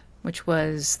cast, which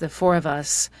was the four of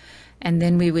us, and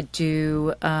then we would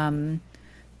do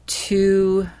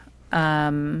two we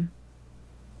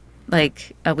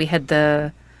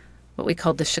had what we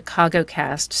called the Chicago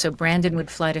cast. So Brandon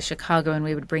would fly to Chicago and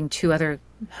we would bring two other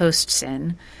hosts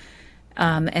in.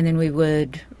 And then we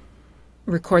would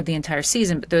record the entire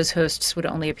season, but those hosts would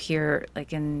only appear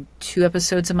like in 2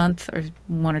 episodes a month or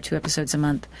 1 or 2 episodes a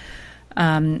month.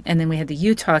 And then we had the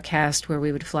Utah cast where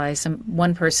we would fly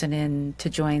one person in to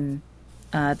join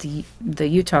the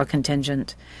Utah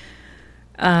contingent.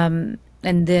 And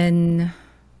then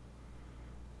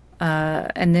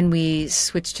we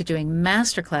switched to doing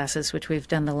master classes, which we've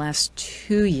done the last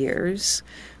 2 years,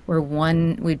 where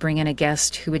we'd bring in a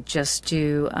guest who would just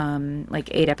do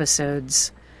 8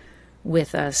 episodes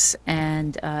with us.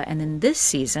 And then this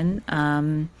season,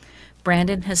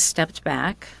 Brandon has stepped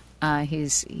back.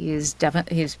 He's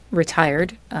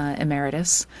retired,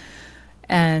 emeritus.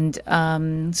 And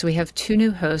so we have 2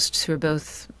 new hosts who are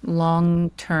both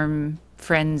long-term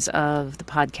friends of the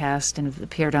podcast and have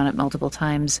appeared on it multiple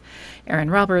times, Aaron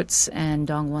Roberts and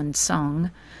Dongwon Song.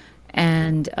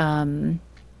 And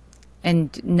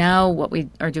now what we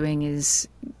are doing is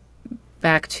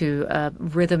back to a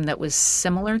rhythm that was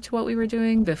similar to what we were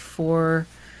doing before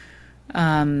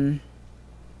we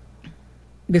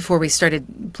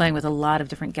started playing with a lot of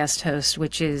different guest hosts,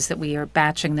 which is that we are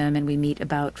batching them and we meet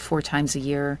about 4 or 5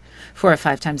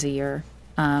 times a year.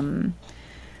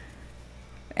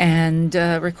 And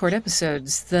record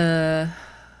episodes. And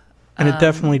it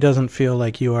definitely doesn't feel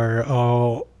like you are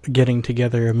all getting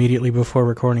together immediately before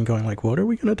recording going like, what are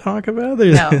we going to talk about?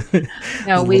 No,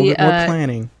 we're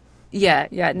planning.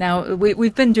 Yeah. Now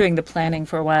we've been doing the planning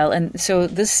for a while. And so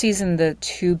this season, the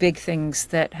 2 big things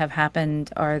that have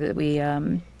happened are that we,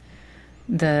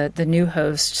 the new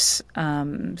hosts,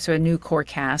 so a new core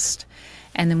cast.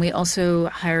 And then we also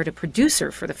hired a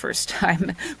producer for the first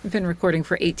time. We've been recording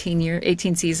for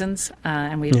 18 seasons,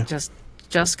 and we've just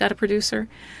got a producer.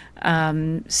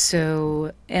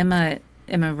 So Emma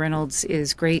Reynolds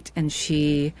is great, and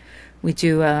we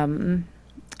do a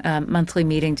monthly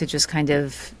meeting to just kind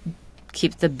of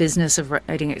keep the business of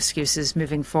writing excuses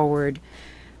moving forward.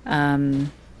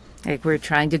 We're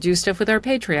trying to do stuff with our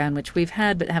Patreon, which we've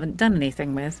had but haven't done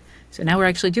anything with. So now we're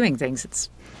actually doing things. It's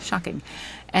shocking.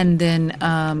 And then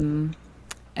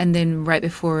right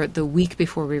before the week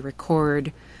before we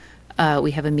record,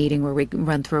 we have a meeting where we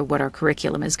run through what our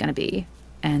curriculum is going to be,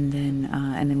 and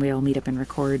then we all meet up and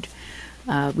record.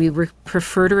 We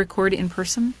prefer to record in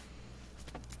person.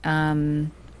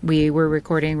 We were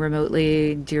recording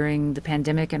remotely during the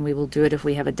pandemic, and we will do it if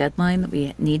we have a deadline that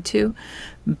we need to.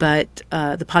 But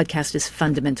the podcast is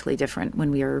fundamentally different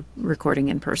when we are recording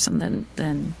in person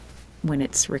than when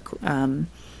it's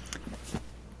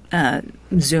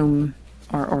Zoom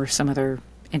or some other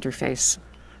interface.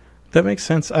 That makes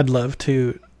sense. I'd love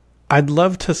to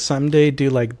someday do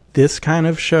like this kind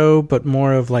of show, but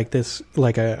more of like this,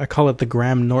 like I call it the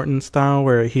Graham Norton style,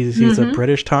 where he's a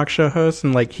British talk show host,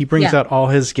 and like he brings out all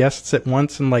his guests at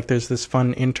once, and like there's this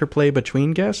fun interplay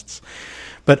between guests.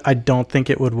 But I don't think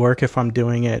it would work if I'm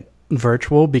doing it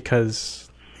virtual because,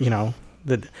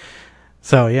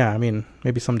 so yeah, I mean,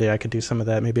 maybe someday I could do some of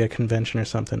that, maybe a convention or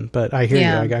something. But I hear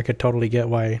you. I could totally get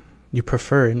why you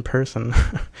prefer in person.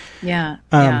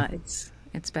 It's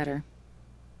better.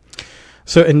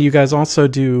 So, and you guys also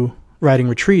do writing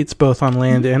retreats, both on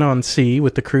land and on sea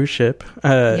with the cruise ship,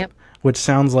 which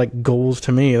sounds like goals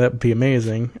to me. That would be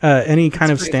amazing. Any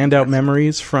kind of standout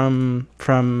memories from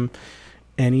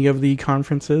any of the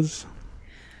conferences?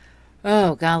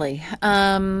 Oh, golly. It's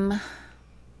a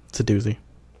doozy.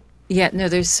 Yeah, no,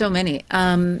 there's so many.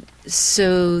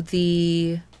 So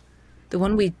the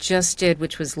one we just did,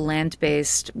 which was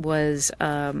land-based, was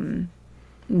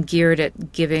geared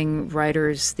at giving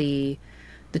writers the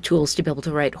tools to be able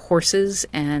to write horses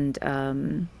and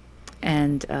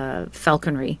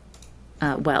falconry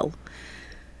well.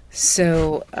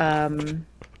 So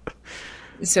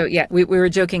yeah, we were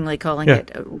jokingly calling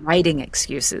it writing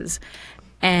excuses,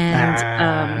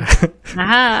 and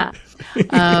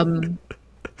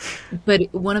but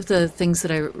one of the things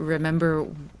that I remember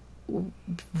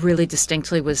really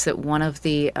distinctly was that one of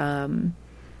the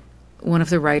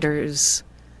writers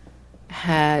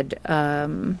had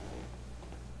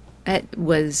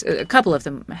was a couple of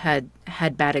them had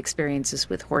bad experiences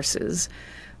with horses,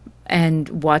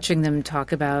 and watching them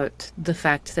talk about the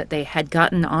fact that they had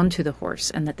gotten onto the horse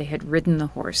and that they had ridden the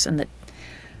horse and that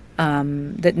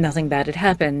that nothing bad had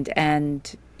happened,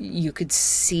 and you could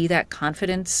see that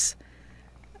confidence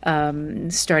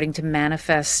starting to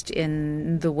manifest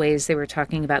in the ways they were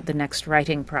talking about the next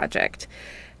writing project,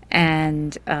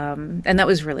 and that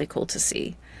was really cool to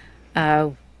see.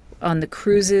 On the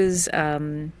cruises,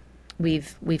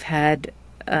 we've had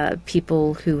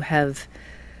people who have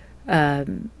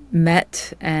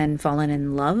met and fallen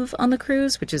in love on the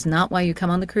cruise, which is not why you come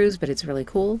on the cruise, but it's really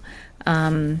cool.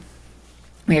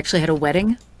 We actually had a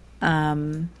wedding,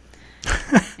 and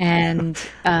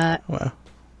Wow.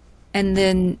 and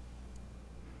then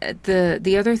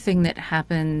the other thing that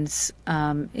happens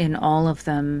in all of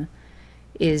them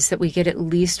is that we get at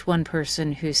least one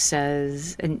person who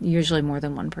says, and usually more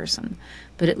than one person,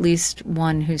 but at least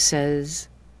one who says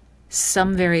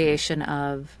some variation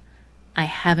of, I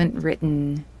haven't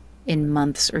written in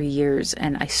months or years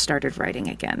and I started writing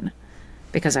again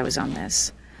because I was on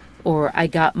this. Or I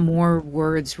got more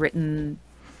words written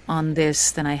on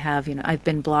this than I have, I've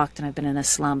been blocked and I've been in a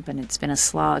slump and it's been a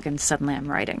slog and suddenly I'm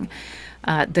writing.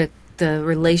 The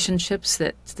relationships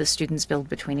that the students build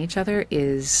between each other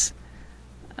is,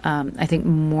 I think,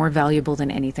 more valuable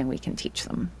than anything we can teach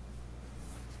them.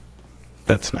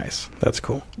 That's nice. That's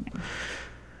cool.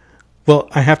 Well,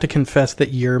 I have to confess that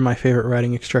you're my favorite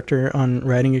writing instructor on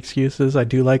Writing Excuses. I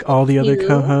do like all the other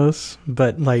co-hosts,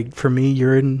 but for me,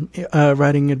 your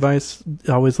writing advice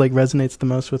always resonates the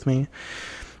most with me.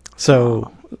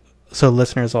 So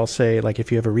listeners, I'll say,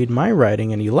 if you ever read my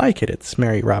writing and you like it, it's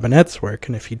Mary Robinette's work.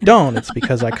 And if you don't, it's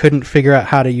because I couldn't figure out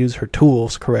how to use her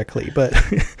tools correctly.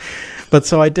 But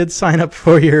so I did sign up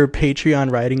for your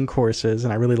Patreon writing courses,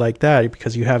 and I really like that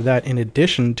because you have that in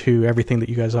addition to everything that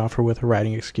you guys offer with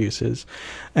Writing Excuses.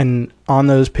 And on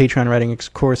those Patreon writing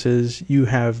courses, you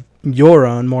have your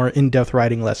own more in-depth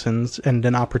writing lessons and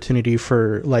an opportunity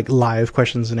for live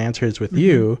questions and answers with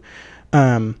you.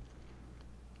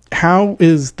 How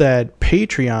is that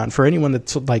Patreon, for anyone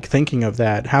that's thinking of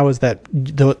that, how is that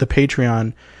the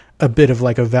Patreon a bit of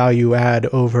a value add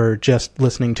over just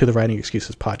listening to the Writing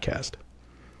Excuses podcast?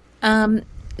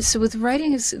 So with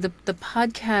writing, the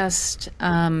podcast,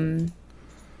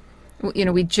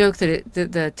 we joke that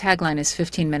the tagline is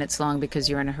 15 minutes long because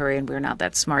you're in a hurry and we're not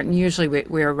that smart. And usually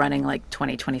we're running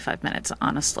 20, 25 minutes,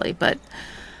 honestly. But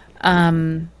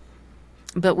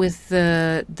with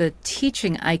the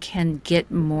teaching, I can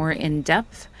get more in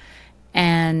depth.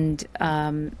 And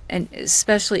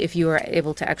especially if you are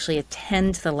able to actually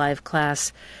attend the live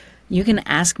class, you can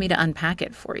ask me to unpack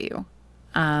it for you.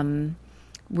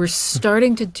 We're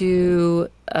starting to do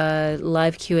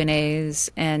live Q&As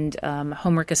and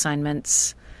homework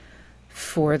assignments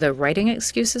for the Writing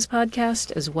Excuses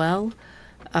podcast as well,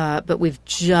 but we've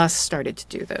just started to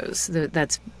do those.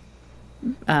 This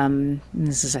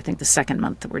is, I think, the second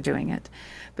month that we're doing it.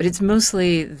 But it's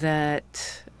mostly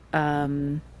that...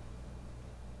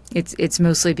 It's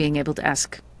mostly being able to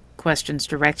ask questions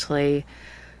directly,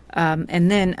 and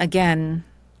then again,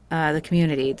 the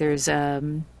community. There's a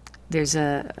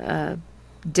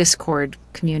Discord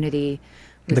community.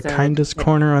 The kindest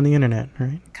corner on the internet,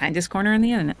 right? Kindest corner on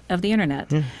the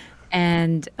internet. Yeah.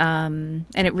 And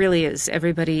it really is.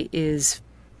 Everybody is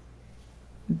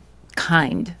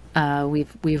kind.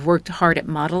 We've worked hard at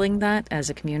modeling that as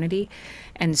a community,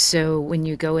 and so when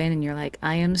you go in and you're like,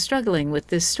 I am struggling with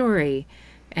this story.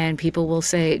 And people will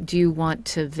say, do you want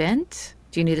to vent?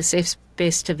 Do you need a safe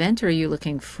space to vent? Or are you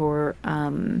looking for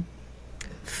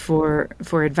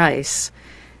advice?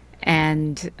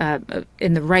 And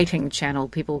in the writing channel,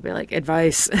 people will be like,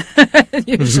 advice,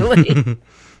 usually.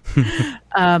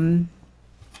 And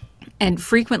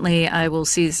frequently I will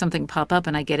see something pop up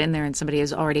and I get in there and somebody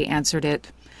has already answered it,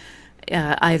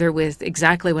 either with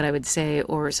exactly what I would say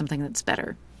or something that's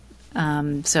better.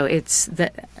 So it's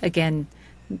that, again,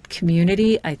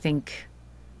 community, I think,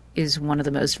 is one of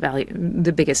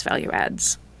the biggest value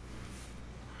adds.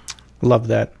 Love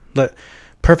that.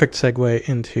 Perfect segue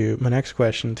into my next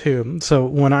question too. So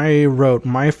when I wrote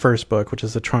my first book, which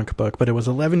is the trunk book, but it was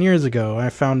 11 years ago, I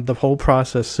found the whole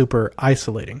process super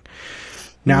isolating.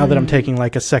 Now that I'm taking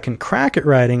like a second crack at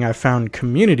writing, I found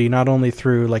community not only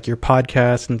through like your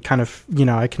podcast and kind of,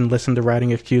 I can listen to Writing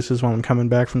Excuses while I'm coming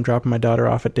back from dropping my daughter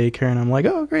off at daycare, and I'm like,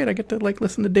 oh great, I get to like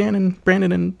listen to Dan and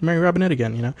Brandon and Mary Robinette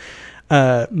again,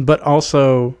 but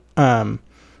also,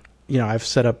 I've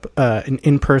set up an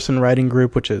in-person writing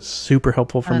group, which is super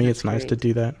helpful for me. It's nice to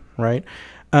do that, right?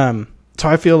 So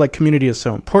I feel like community is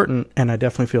so important, and I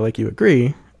definitely feel like you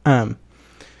agree.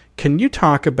 Can you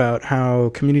talk about how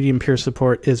community and peer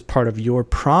support is part of your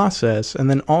process? And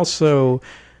then also,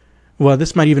 well,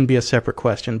 this might even be a separate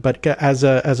question, but as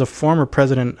a former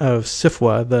president of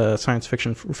SIFWA, the Science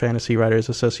Fiction Fantasy Writers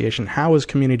Association, how is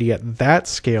community at that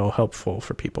scale helpful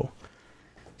for people?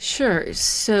 Sure.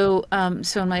 So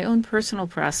in my own personal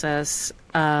process,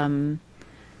 I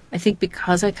think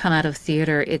because I come out of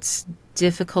theater, it's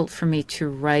difficult for me to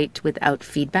write without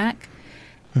feedback.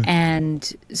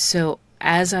 And so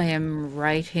as I am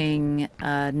writing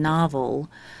a novel,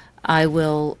 I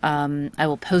will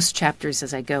post chapters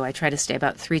as I go. I try to stay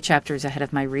about 3 chapters ahead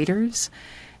of my readers,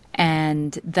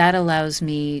 and that allows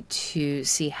me to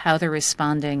see how they're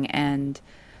responding and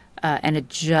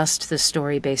adjust the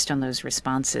story based on those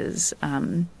responses.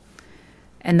 And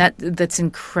that's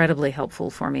incredibly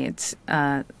helpful for me.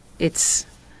 It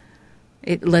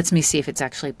lets me see if it's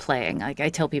actually playing. Like I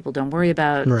tell people, don't worry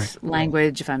about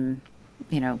language. If I'm,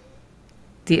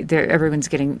 everyone's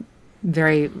getting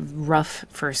very rough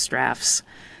first drafts.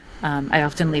 I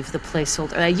often leave the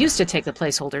placeholder. I used to take the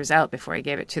placeholders out before I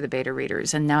gave it to the beta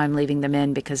readers, and now I'm leaving them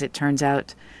in because it turns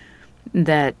out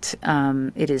that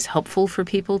it is helpful for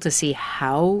people to see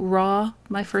how raw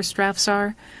my first drafts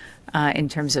are in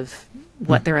terms of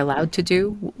what they're allowed to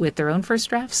do with their own first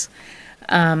drafts.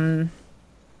 And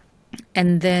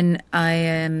then I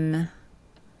am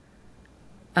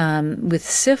with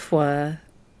SIFWA,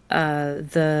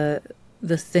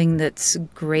 the thing that's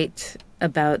great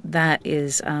about that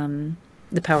is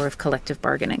the power of collective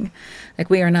bargaining. Like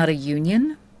we are not a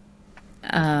union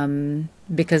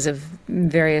because of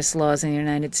various laws in the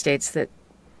United States that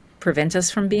prevent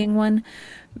us from being one,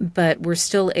 but we're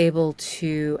still able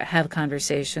to have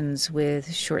conversations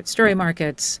with short story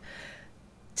markets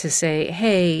to say,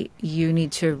 hey, you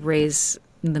need to raise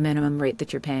the minimum rate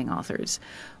that you're paying authors.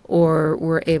 Or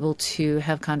we're able to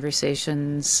have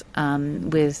conversations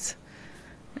with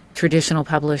traditional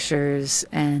publishers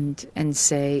and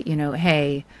say,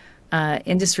 hey,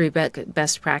 industry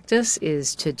best practice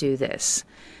is to do this.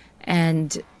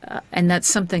 And that's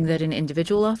something that an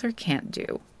individual author can't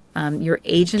do. Your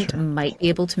agent might be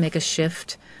able to make a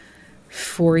shift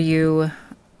for you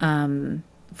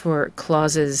for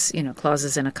clauses in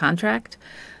a contract,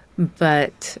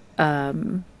 but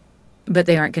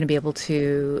they aren't going to be able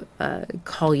to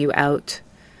call you out,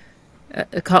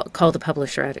 call the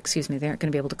publisher out. Excuse me, they aren't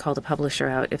going to be able to call the publisher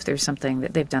out if there's something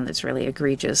that they've done that's really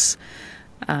egregious.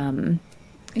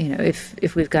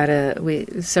 If we've got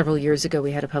several years ago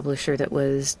we had a publisher that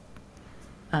was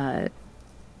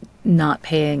not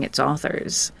paying its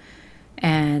authors,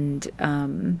 and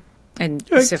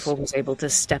SIFWA was able to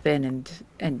step in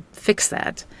and fix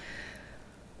that.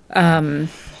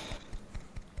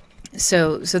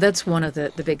 So that's one of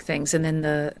the big things, and then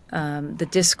the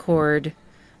Discord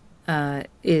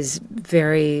is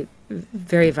very,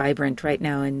 very vibrant right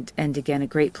now, and again a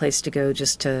great place to go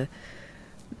just to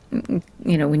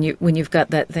when you've got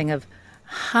that thing of,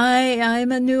 hi,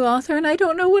 I'm a new author and I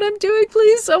don't know what I'm doing,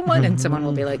 please someone, and someone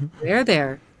will be like, they're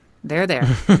there.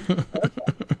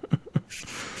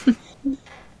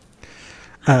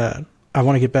 I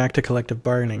want to get back to collective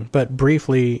bargaining, but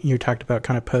briefly, you talked about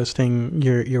kind of posting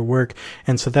your work,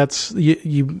 and so that's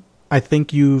you. I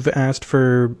think you've asked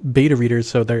for beta readers,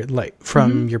 so they're like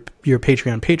from your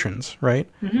Patreon patrons, right?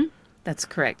 Mm-hmm. That's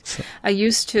correct. So. I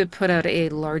used to put out a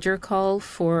larger call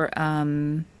for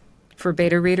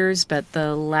beta readers, but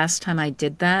the last time I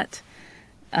did that,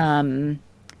 I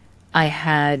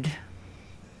had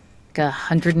like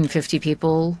 150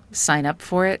 people sign up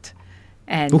for it.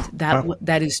 And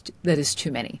that is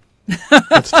too many.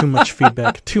 That's too much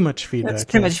feedback. That's too much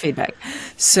feedback.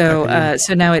 So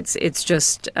so now it's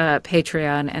just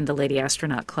Patreon and the Lady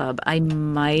Astronaut Club. I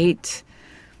might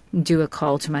do a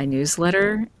call to my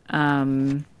newsletter, but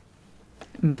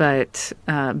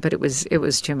it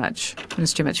was too much. It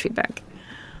was too much feedback.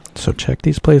 So check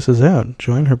these places out.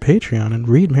 Join her Patreon and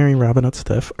read Mary Robinette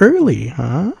stuff early,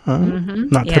 huh?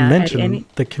 Not to mention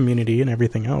the community and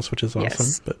everything else, which is awesome.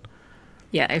 Yes. But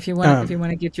yeah, if you want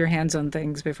to get your hands on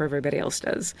things before everybody else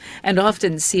does, and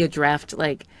often see a draft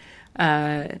like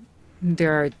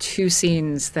there are 2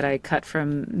 scenes that I cut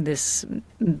from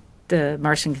the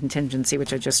Martian contingency,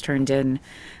 which I just turned in,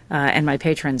 and my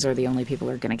patrons are the only people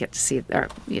who are going to get to see, or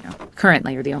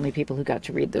currently are the only people who got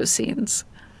to read those scenes.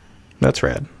 That's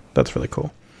rad. That's really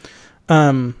cool.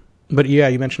 But yeah,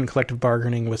 you mentioned collective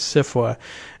bargaining with SIFWA,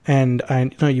 and I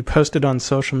know you posted on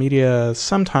social media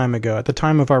some time ago. At the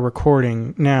time of our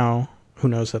recording, now who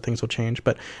knows that things will change,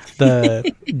 but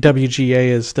the WGA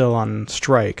is still on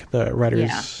strike. The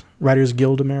Writers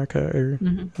Guild America, or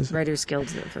Writers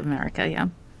Guild of America, yeah.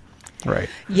 Right.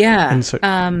 Yeah. And so,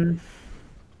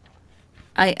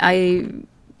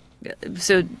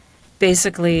 so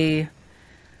basically,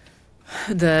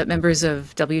 the members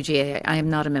of WGA, I am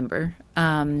not a member,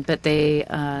 but they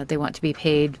want to be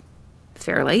paid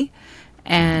fairly,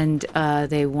 and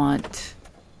they want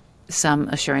some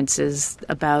assurances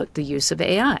about the use of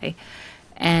AI,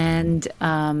 and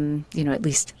at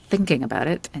least thinking about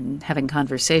it and having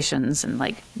conversations and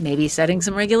like maybe setting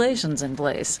some regulations in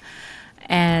place.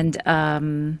 And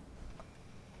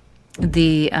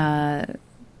the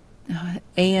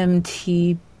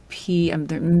AMTP,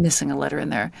 they're missing a letter in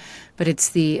there, but it's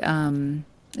the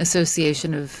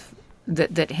association of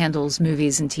that handles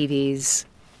movies and TVs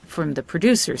from the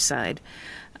producer side.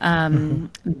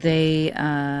 They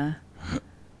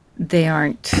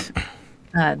aren't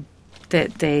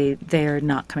they are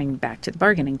not coming back to the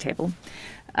bargaining table.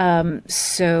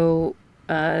 So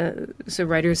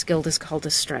Writers Guild is called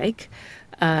a strike.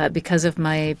 Because of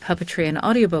my puppetry and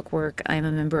audiobook work, I'm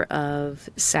a member of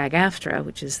SAG-AFTRA,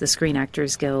 which is the Screen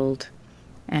Actors Guild,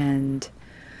 and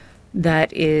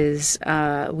that is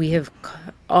we have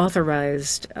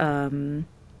authorized our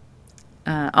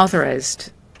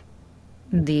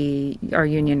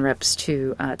union reps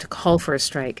to call for a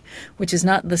strike, which is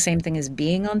not the same thing as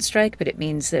being on strike, but it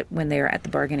means that when they are at the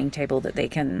bargaining table, that they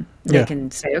can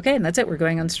say, okay, and that's it, we're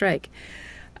going on strike.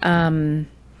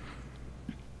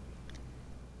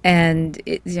 And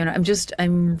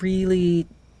I'm really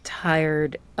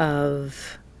tired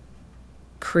of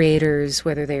creators,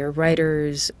 whether they are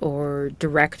writers or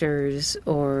directors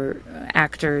or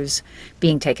actors,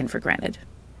 being taken for granted.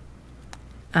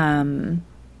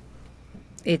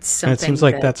 It's something. And it seems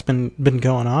like that's been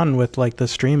going on with like the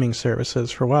streaming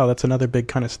services for a while. That's another big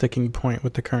kind of sticking point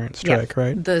with the current strike,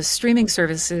 right? The streaming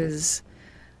services.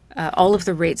 All of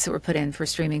the rates that were put in for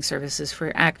streaming services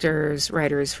for actors,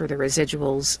 writers, for the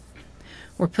residuals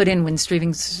were put in when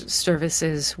streaming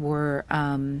services were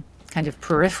kind of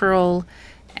peripheral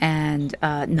and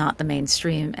not the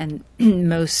mainstream. And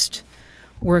most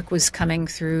work was coming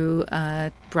through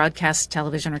broadcast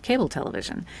television or cable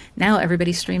television. Now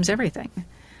everybody streams everything.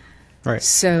 Right.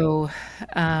 So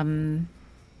that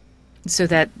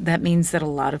means that a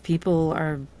lot of people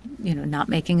are, not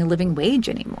making a living wage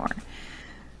anymore.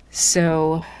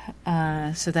 So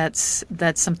that's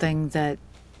something that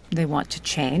they want to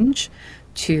change,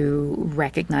 to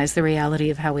recognize the reality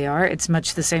of how we are. It's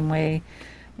much the same way,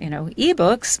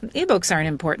 ebooks aren't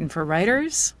important for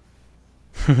writers.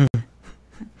 Hi,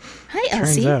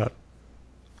 Elsie. Turns out.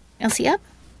 Elsie, up.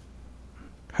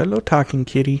 Hello, talking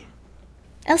kitty.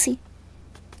 Elsie,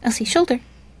 shoulder.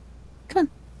 Come on.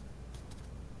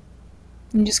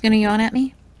 You just gonna yawn at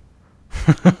me?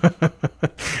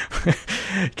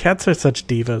 Cats are such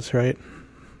divas, right?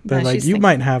 They're like, you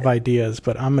might have ideas,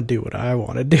 but I'm going to do what I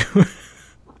want to do.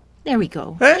 There we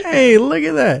go. Hey, look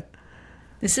at that.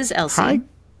 This is Elsie. Hi.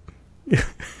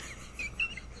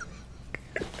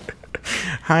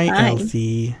 Hi,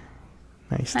 Elsie.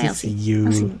 Nice to see you.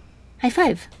 Elsie. High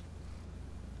five.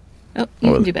 Oh,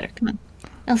 you can do better. Come on.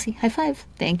 Elsie, high five.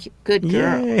 Thank you. Good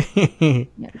girl. Yay.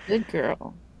 Yeah, good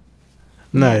girl.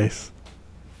 Nice.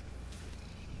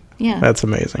 Yeah. That's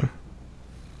amazing.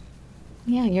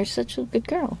 Yeah, you're such a good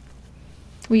girl.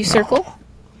 Will you circle?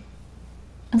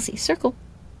 Elsie, circle.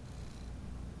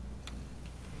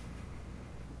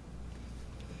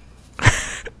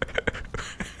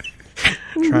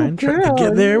 Trying to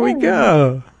get there. We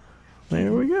go.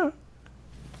 There we go.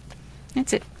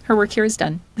 That's it. Her work here is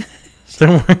done.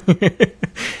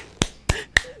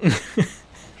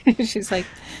 She's like,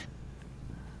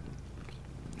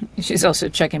 she's also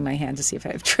checking my hand to see if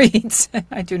I have treats.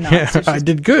 I do not. Yeah, so I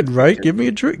did good, right? Give me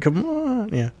a treat. Come on.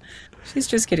 Yeah. She's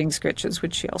just getting scritches,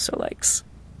 which she also likes.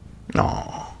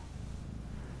 Aww.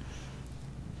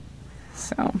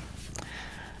 So,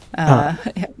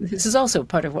 this is also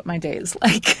part of what my day is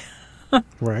like.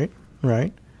 Right,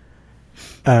 right.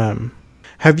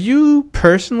 Have you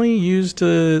personally used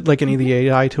like any of the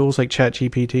AI tools like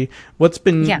ChatGPT? What's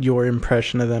been your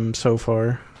impression of them so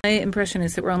far? My impression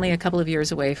is that we're only a couple of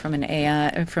years away from an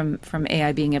AI from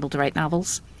AI being able to write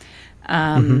novels.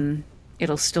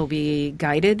 It'll still be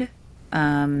guided,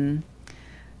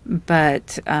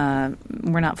 but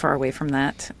we're not far away from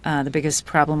that. The biggest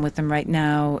problem with them right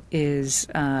now is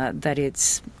that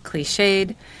it's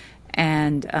cliched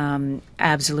and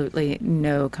absolutely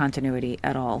no continuity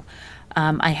at all.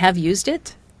 I have used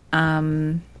it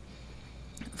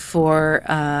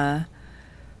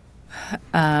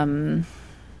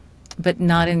but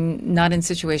not in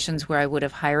situations where I would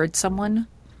have hired someone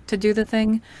to do the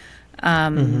thing.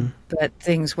 But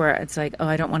things where it's like, oh,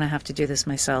 I don't want to have to do this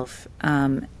myself.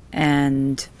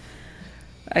 And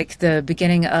like the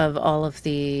beginning of all of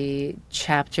the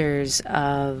chapters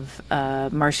of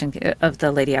of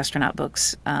the Lady Astronaut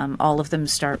books, all of them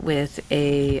start with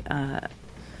a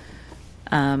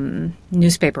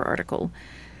newspaper article.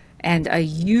 And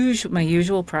my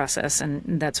usual process,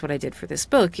 and that's what I did for this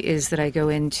book, is that I go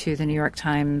into the New York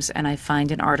Times and I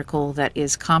find an article that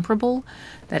is comparable,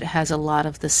 that has a lot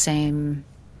of the same,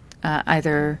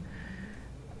 it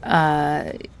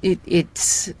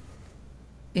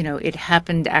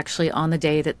happened actually on the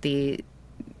day that the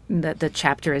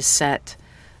chapter is set,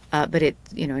 but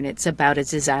and it's about a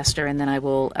disaster, and then I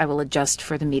will adjust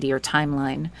for the meteor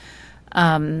timeline.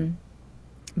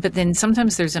 But then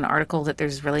sometimes there's an article that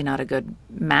there's really not a good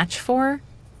match for.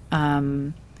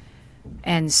 And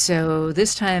so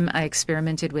this time I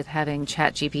experimented with having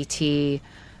ChatGPT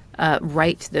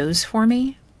write those for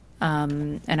me.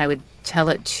 And I would tell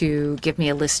it to give me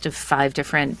a list of 5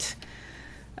 different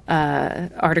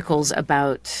articles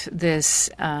about this.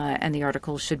 And the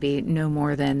article should be no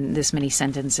more than this many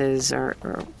sentences or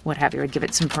what have you. I'd give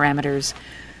it some parameters.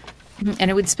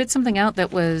 And it would spit something out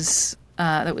that was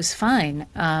fine.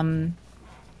 And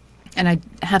I'd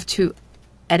have to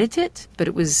edit it, but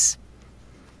it was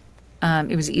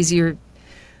easier,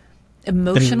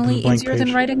 emotionally easier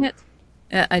than writing it.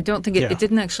 I don't think it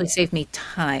didn't actually save me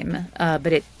time,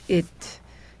 but it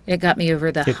got me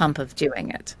over the hump of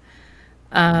doing it.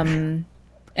 And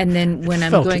then when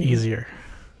I'm going,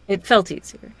 it felt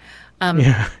easier.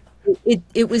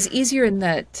 It was easier in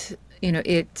that,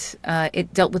 it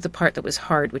dealt with the part that was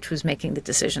hard, which was making the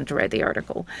decision to write the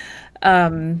article.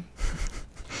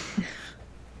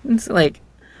 It's like,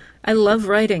 I love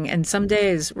writing, and some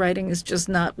days writing is just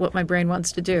not what my brain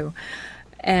wants to do.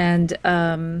 And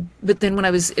but then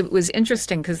it was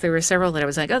interesting because there were several that I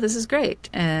was like, oh, this is great,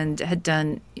 and had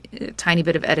done a tiny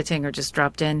bit of editing or just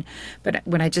dropped in. But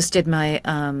when I just did my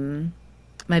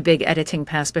my big editing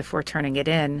pass before turning it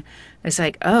in, I was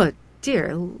like, oh,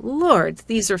 dear Lord,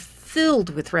 these are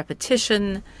filled with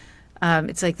repetition.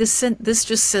 It's like this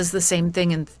just says the same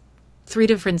thing in 3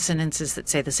 different sentences that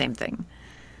say the same thing.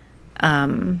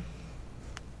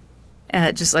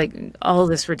 Just like all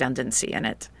this redundancy in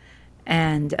it.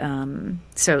 And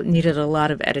so it needed a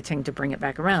lot of editing to bring it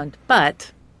back around.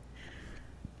 But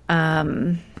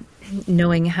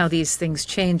knowing how these things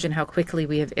change and how quickly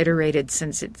we have iterated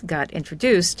since it got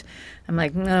introduced, I'm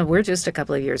like, no, we're just a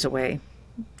couple of years away.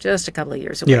 Just a couple of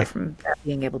years away from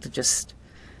being able to just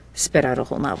spit out a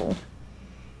whole novel.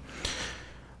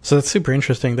 So that's super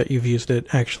interesting that you've used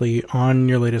it actually on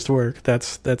your latest work.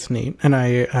 That's neat. And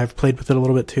I've played with it a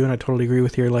little bit too, and I totally agree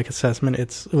with your assessment.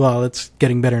 It's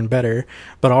getting better and better,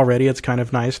 but already it's kind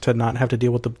of nice to not have to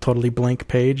deal with the totally blank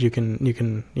page. You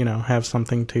can have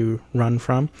something to run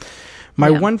from.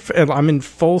 I'm in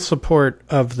full support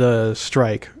of the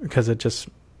strike because it just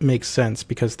makes sense,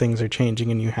 because things are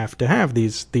changing and you have to have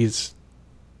these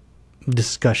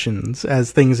discussions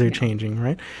as things are changing,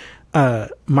 right?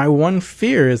 My one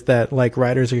fear is that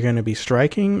writers are going to be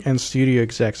striking and studio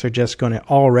execs are just going to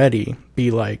already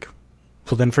be like,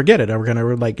 well, then forget it. We're going to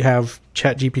have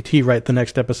ChatGPT write the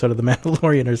next episode of The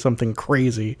Mandalorian or something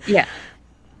crazy. Yeah.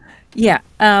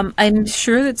 I'm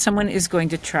sure that someone is going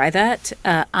to try that.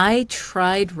 I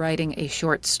tried writing a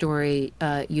short story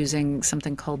using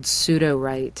something called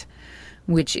pseudo-write,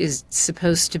 which is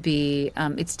supposed to be,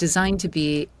 it's designed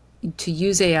to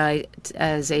use AI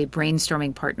as a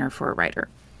brainstorming partner for a writer.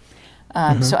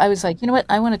 So I was like, you know what?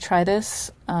 I want to try this.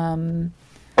 I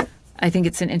think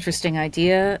it's an interesting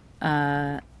idea.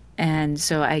 And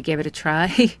so I gave it a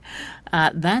try.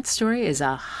 That story is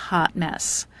a hot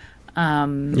mess.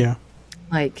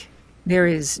 There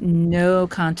is no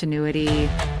continuity.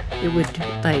 It would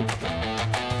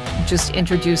just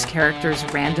introduce characters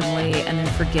randomly and then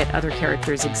forget other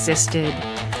characters existed.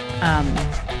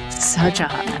 Such a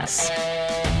hot mess.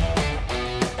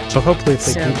 So hopefully if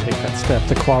they do take that step,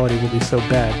 the quality will be so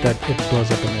bad that it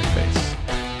blows up in their face.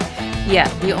 Yeah,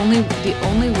 the only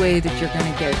way that you're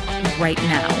going to get right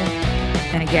now,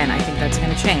 and again, I think that's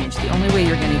going to change, the only way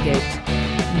you're going to get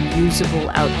usable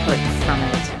output from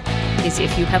it is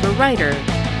if you have a writer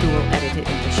who will edit it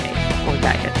into shape or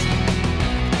guide it.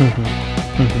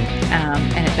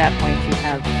 And at that point, you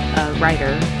have a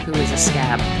writer who is a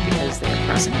scab because they are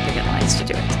crossing the picket lines to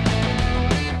do it.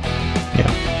 Yeah.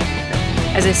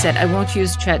 As I said, I won't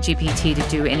use ChatGPT to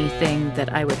do anything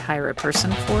that I would hire a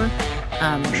person for.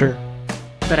 Sure.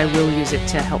 But I will use it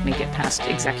to help me get past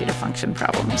executive function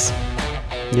problems.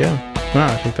 Yeah. No,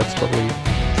 I think that's totally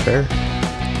fair.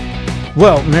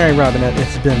 Well, Mary Robinette,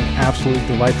 it's been absolutely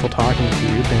delightful talking to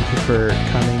you. Thank you for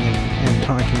coming and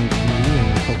talking to me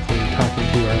and hopefully talking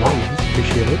to our audience.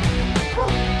 Appreciate it.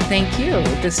 Thank you.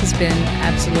 This has been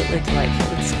absolutely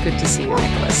delightful. It's good to see you,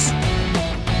 Nicholas.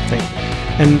 Thank you.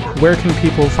 And where can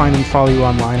people find and follow you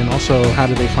online? And also, how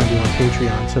do they find you on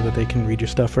Patreon so that they can read your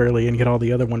stuff early and get all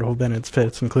the other wonderful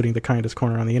benefits, including the kindest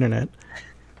corner on the internet?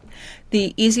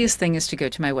 The easiest thing is to go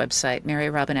to my website,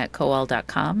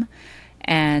 MaryRobinetteKowal.com.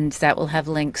 And that will have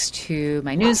links to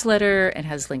my newsletter. It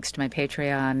has links to my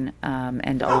Patreon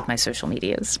and all of my social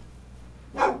medias.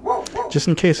 Just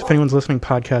in case, if anyone's listening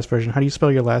podcast version, how do you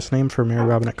spell your last name for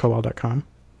MaryRobinetteKowal.com?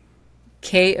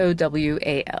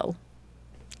 Kowal.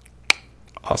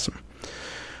 Awesome.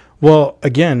 Well,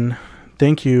 again,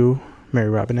 thank you, Mary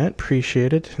Robinette.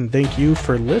 Appreciate it. And thank you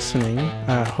for listening.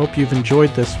 Hope you've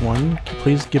enjoyed this one.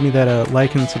 Please give me that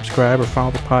like and subscribe or follow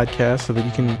the podcast so that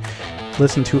you can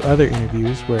listen to other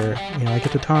interviews where I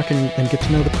get to talk and get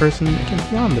to know the person again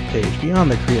beyond the page,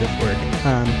 beyond the creative work.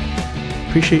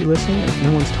 Appreciate you listening. If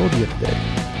no one's told you yet today,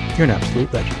 you're an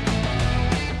absolute legend.